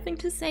not the right thing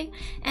to say.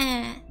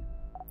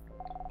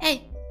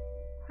 Hey,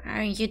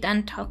 are you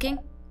done talking?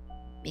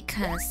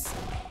 Because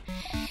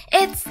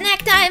it's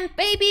snack time,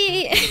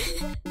 baby!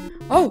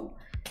 Oh,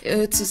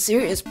 it's a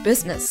serious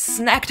business.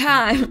 Snack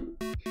time!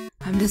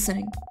 I'm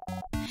listening.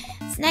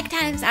 Snack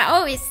times are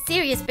always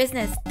serious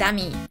business,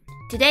 dummy.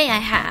 Today I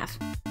have,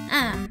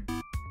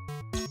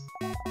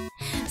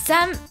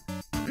 some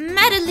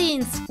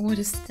Madeleines. What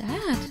is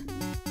that?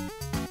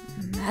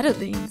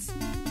 Madeleines?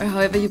 Or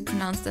however you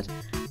pronounce it.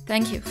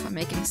 Thank you for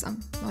making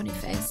some funny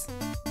face.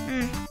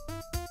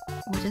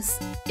 What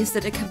is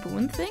that a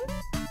Kaboom thing?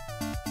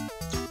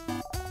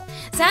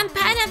 Some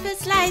pineapple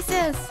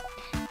slices.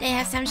 They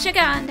have some sugar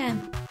on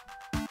them.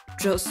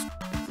 Just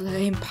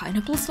plain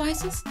pineapple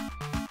slices?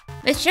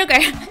 With sugar.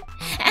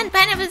 And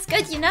pineapple's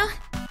good, you know?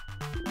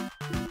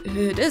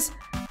 It is.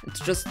 It's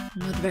just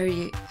not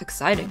very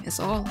exciting, is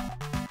all.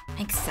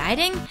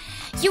 Exciting?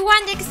 You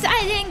want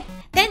exciting?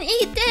 Then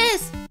eat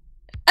this!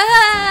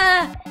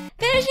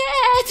 Fish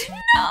head!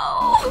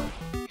 No!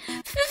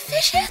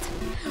 Fish head?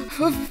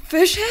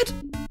 Fish head?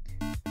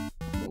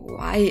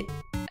 Why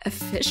a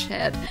fish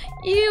head?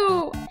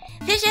 Ew!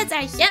 Fish heads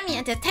are yummy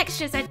and the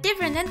textures are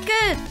different and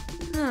good.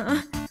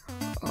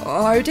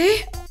 Are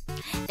they?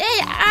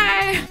 They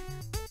are!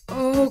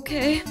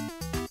 Okay.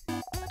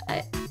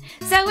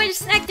 So which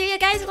snack do you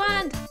guys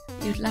want?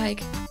 You'd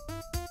like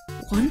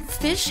one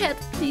fish head,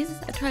 please.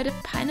 I tried a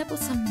pineapple,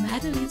 some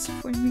Madeleines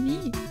for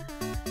me.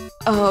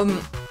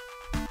 I'm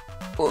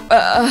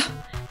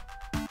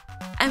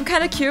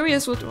kind of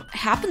curious what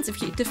happens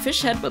if you eat the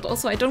fish head, but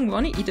also I don't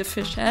want to eat a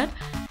fish head.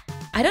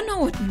 I don't know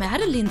what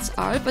Madeleines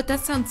are, but that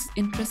sounds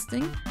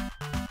interesting.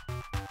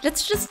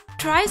 Let's just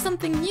try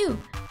something new,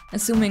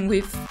 assuming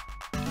we've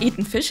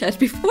eaten fish head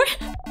before.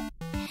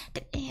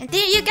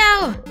 There you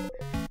go!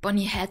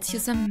 Bonnie hands you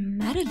some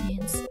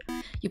Madeleines.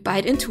 You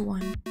bite into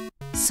one.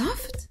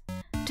 Soft.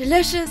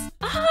 Delicious.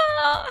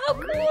 Ah, how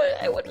cool.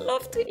 I would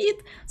love to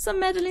eat some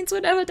Madeleines,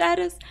 whatever that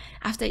is.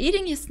 After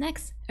eating your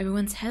snacks,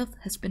 everyone's health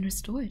has been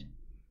restored.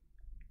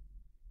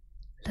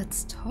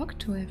 Let's talk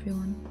to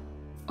everyone.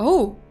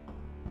 Oh.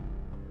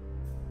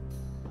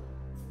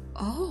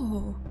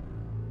 Oh.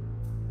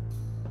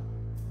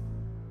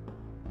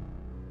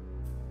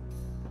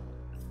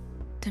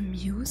 The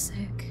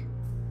music.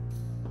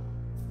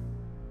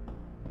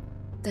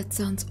 That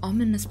sounds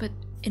ominous, but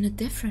in a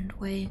different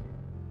way.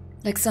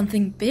 Like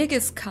something big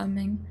is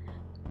coming.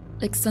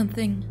 Like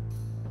something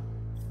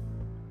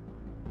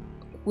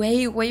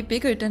way, way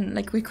bigger than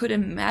like we could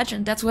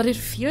imagine. That's what it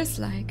feels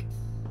like.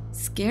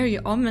 Scary,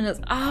 ominous.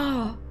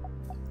 Ah.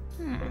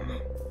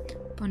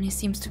 Bonnie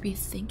seems to be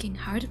thinking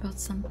hard about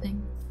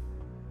something.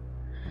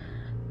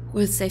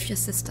 We'll save your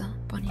sister,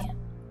 Bonnie.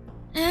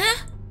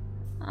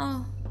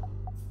 Oh.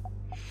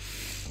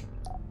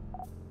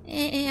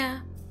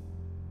 Yeah.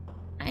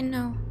 I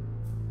know.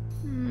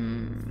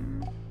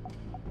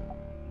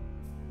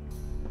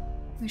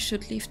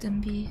 should leave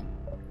them be.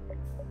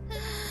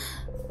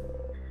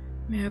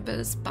 Mirabelle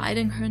is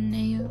biting her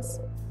nails.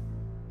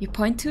 You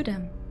point to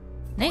them.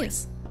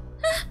 Nails.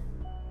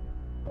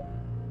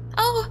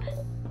 Oh!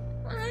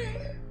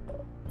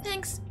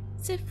 Thanks,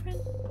 Siffrin.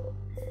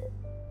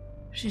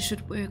 She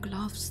should wear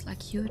gloves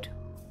like you do.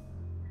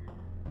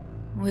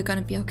 We're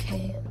gonna be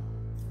okay.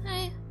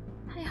 I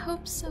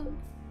hope so.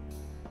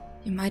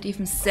 You might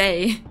even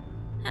say,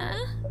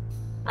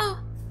 Huh?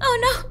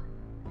 Oh no!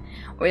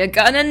 we're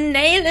gonna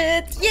nail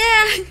it!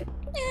 Yeah!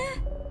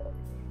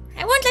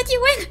 I won't let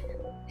you win!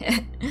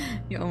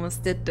 You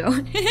almost did though.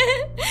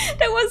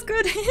 That was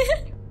good.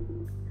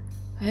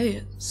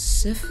 Hey,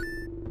 Sif.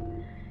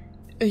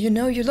 You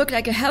know you look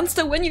like a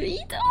hamster when you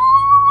eat.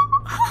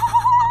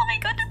 Oh my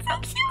god, that's so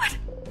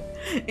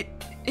cute.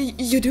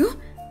 You do?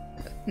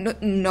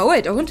 No,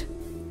 I don't.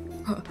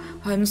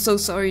 I'm so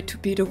sorry to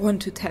be the one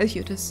to tell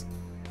you this.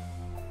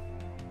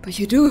 But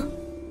you do.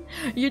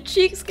 Your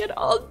cheeks get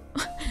all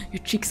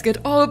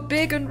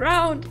big and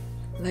round,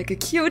 like a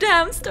cute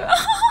hamster.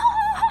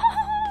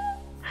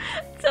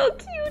 So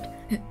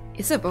cute.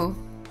 Isabeau.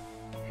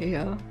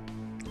 Yeah.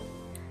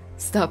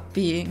 Stop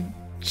being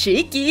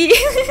cheeky.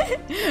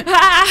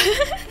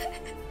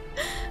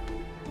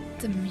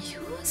 The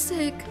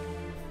music.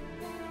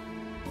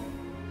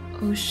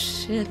 Oh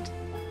shit.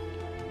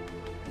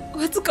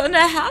 What's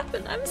gonna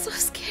happen? I'm so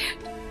scared.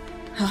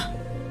 Huh.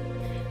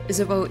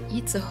 Isabeau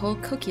eats a whole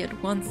cookie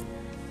at once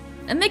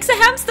and makes a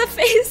hamster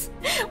face.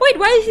 Wait,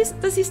 why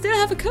does he still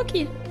have a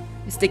cookie?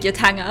 You stick your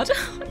tongue out.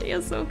 They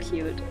are so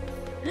cute.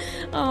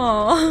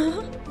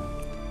 Oh.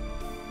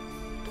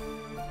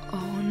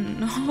 Oh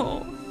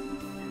no.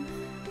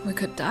 We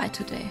could die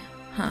today,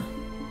 huh?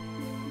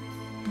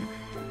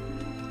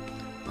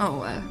 Oh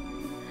well.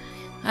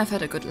 I've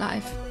had a good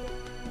life.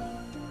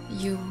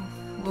 You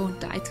won't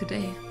die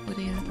today, would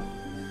you?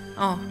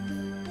 Oh,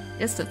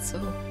 is that so?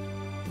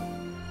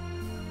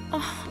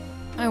 Oh,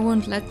 I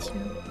won't let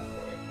you.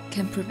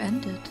 Can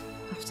prevent it,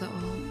 after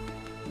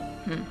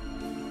all.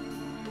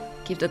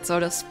 Keep that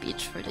sort of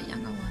speech for the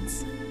younger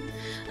ones.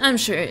 I'm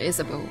sure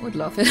Isabeau would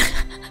love it.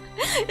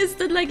 Is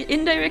that like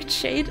indirect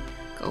shade?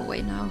 Go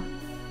away now.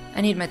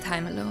 I need my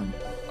time alone.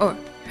 Or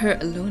her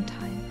alone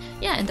time.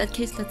 Yeah, in that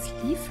case, let's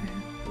leave her.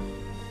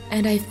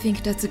 And I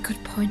think that's a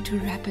good point to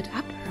wrap it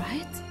up,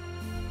 right?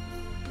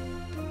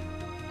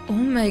 Oh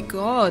my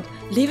god,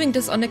 leaving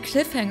this on a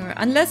cliffhanger.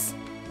 Unless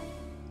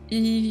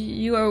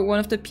you are one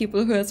of the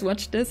people who has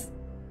watched this,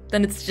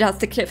 then it's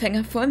just a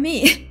cliffhanger for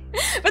me.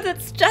 But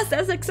that's just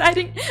as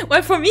exciting.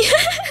 Well, for me,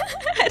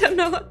 I don't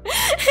know.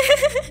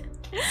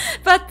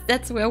 But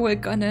that's where we're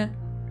gonna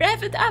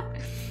wrap it up.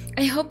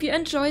 I hope you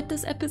enjoyed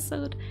this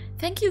episode.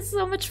 Thank you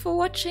so much for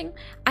watching.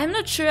 I'm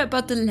not sure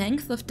about the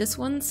length of this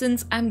one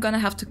since I'm gonna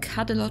have to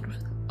cut a lot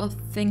of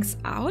things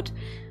out,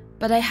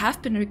 but I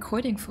have been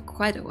recording for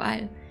quite a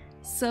while.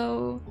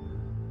 So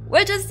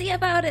we'll just see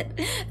about it.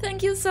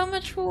 Thank you so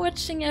much for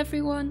watching,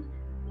 everyone.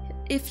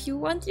 If you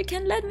want, you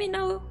can let me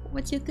know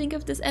what you think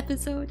of this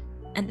episode.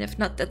 And if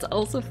not, that's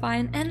also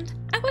fine. And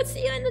I will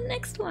see you in the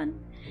next one.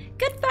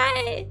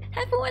 Goodbye.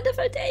 Have a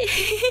wonderful day.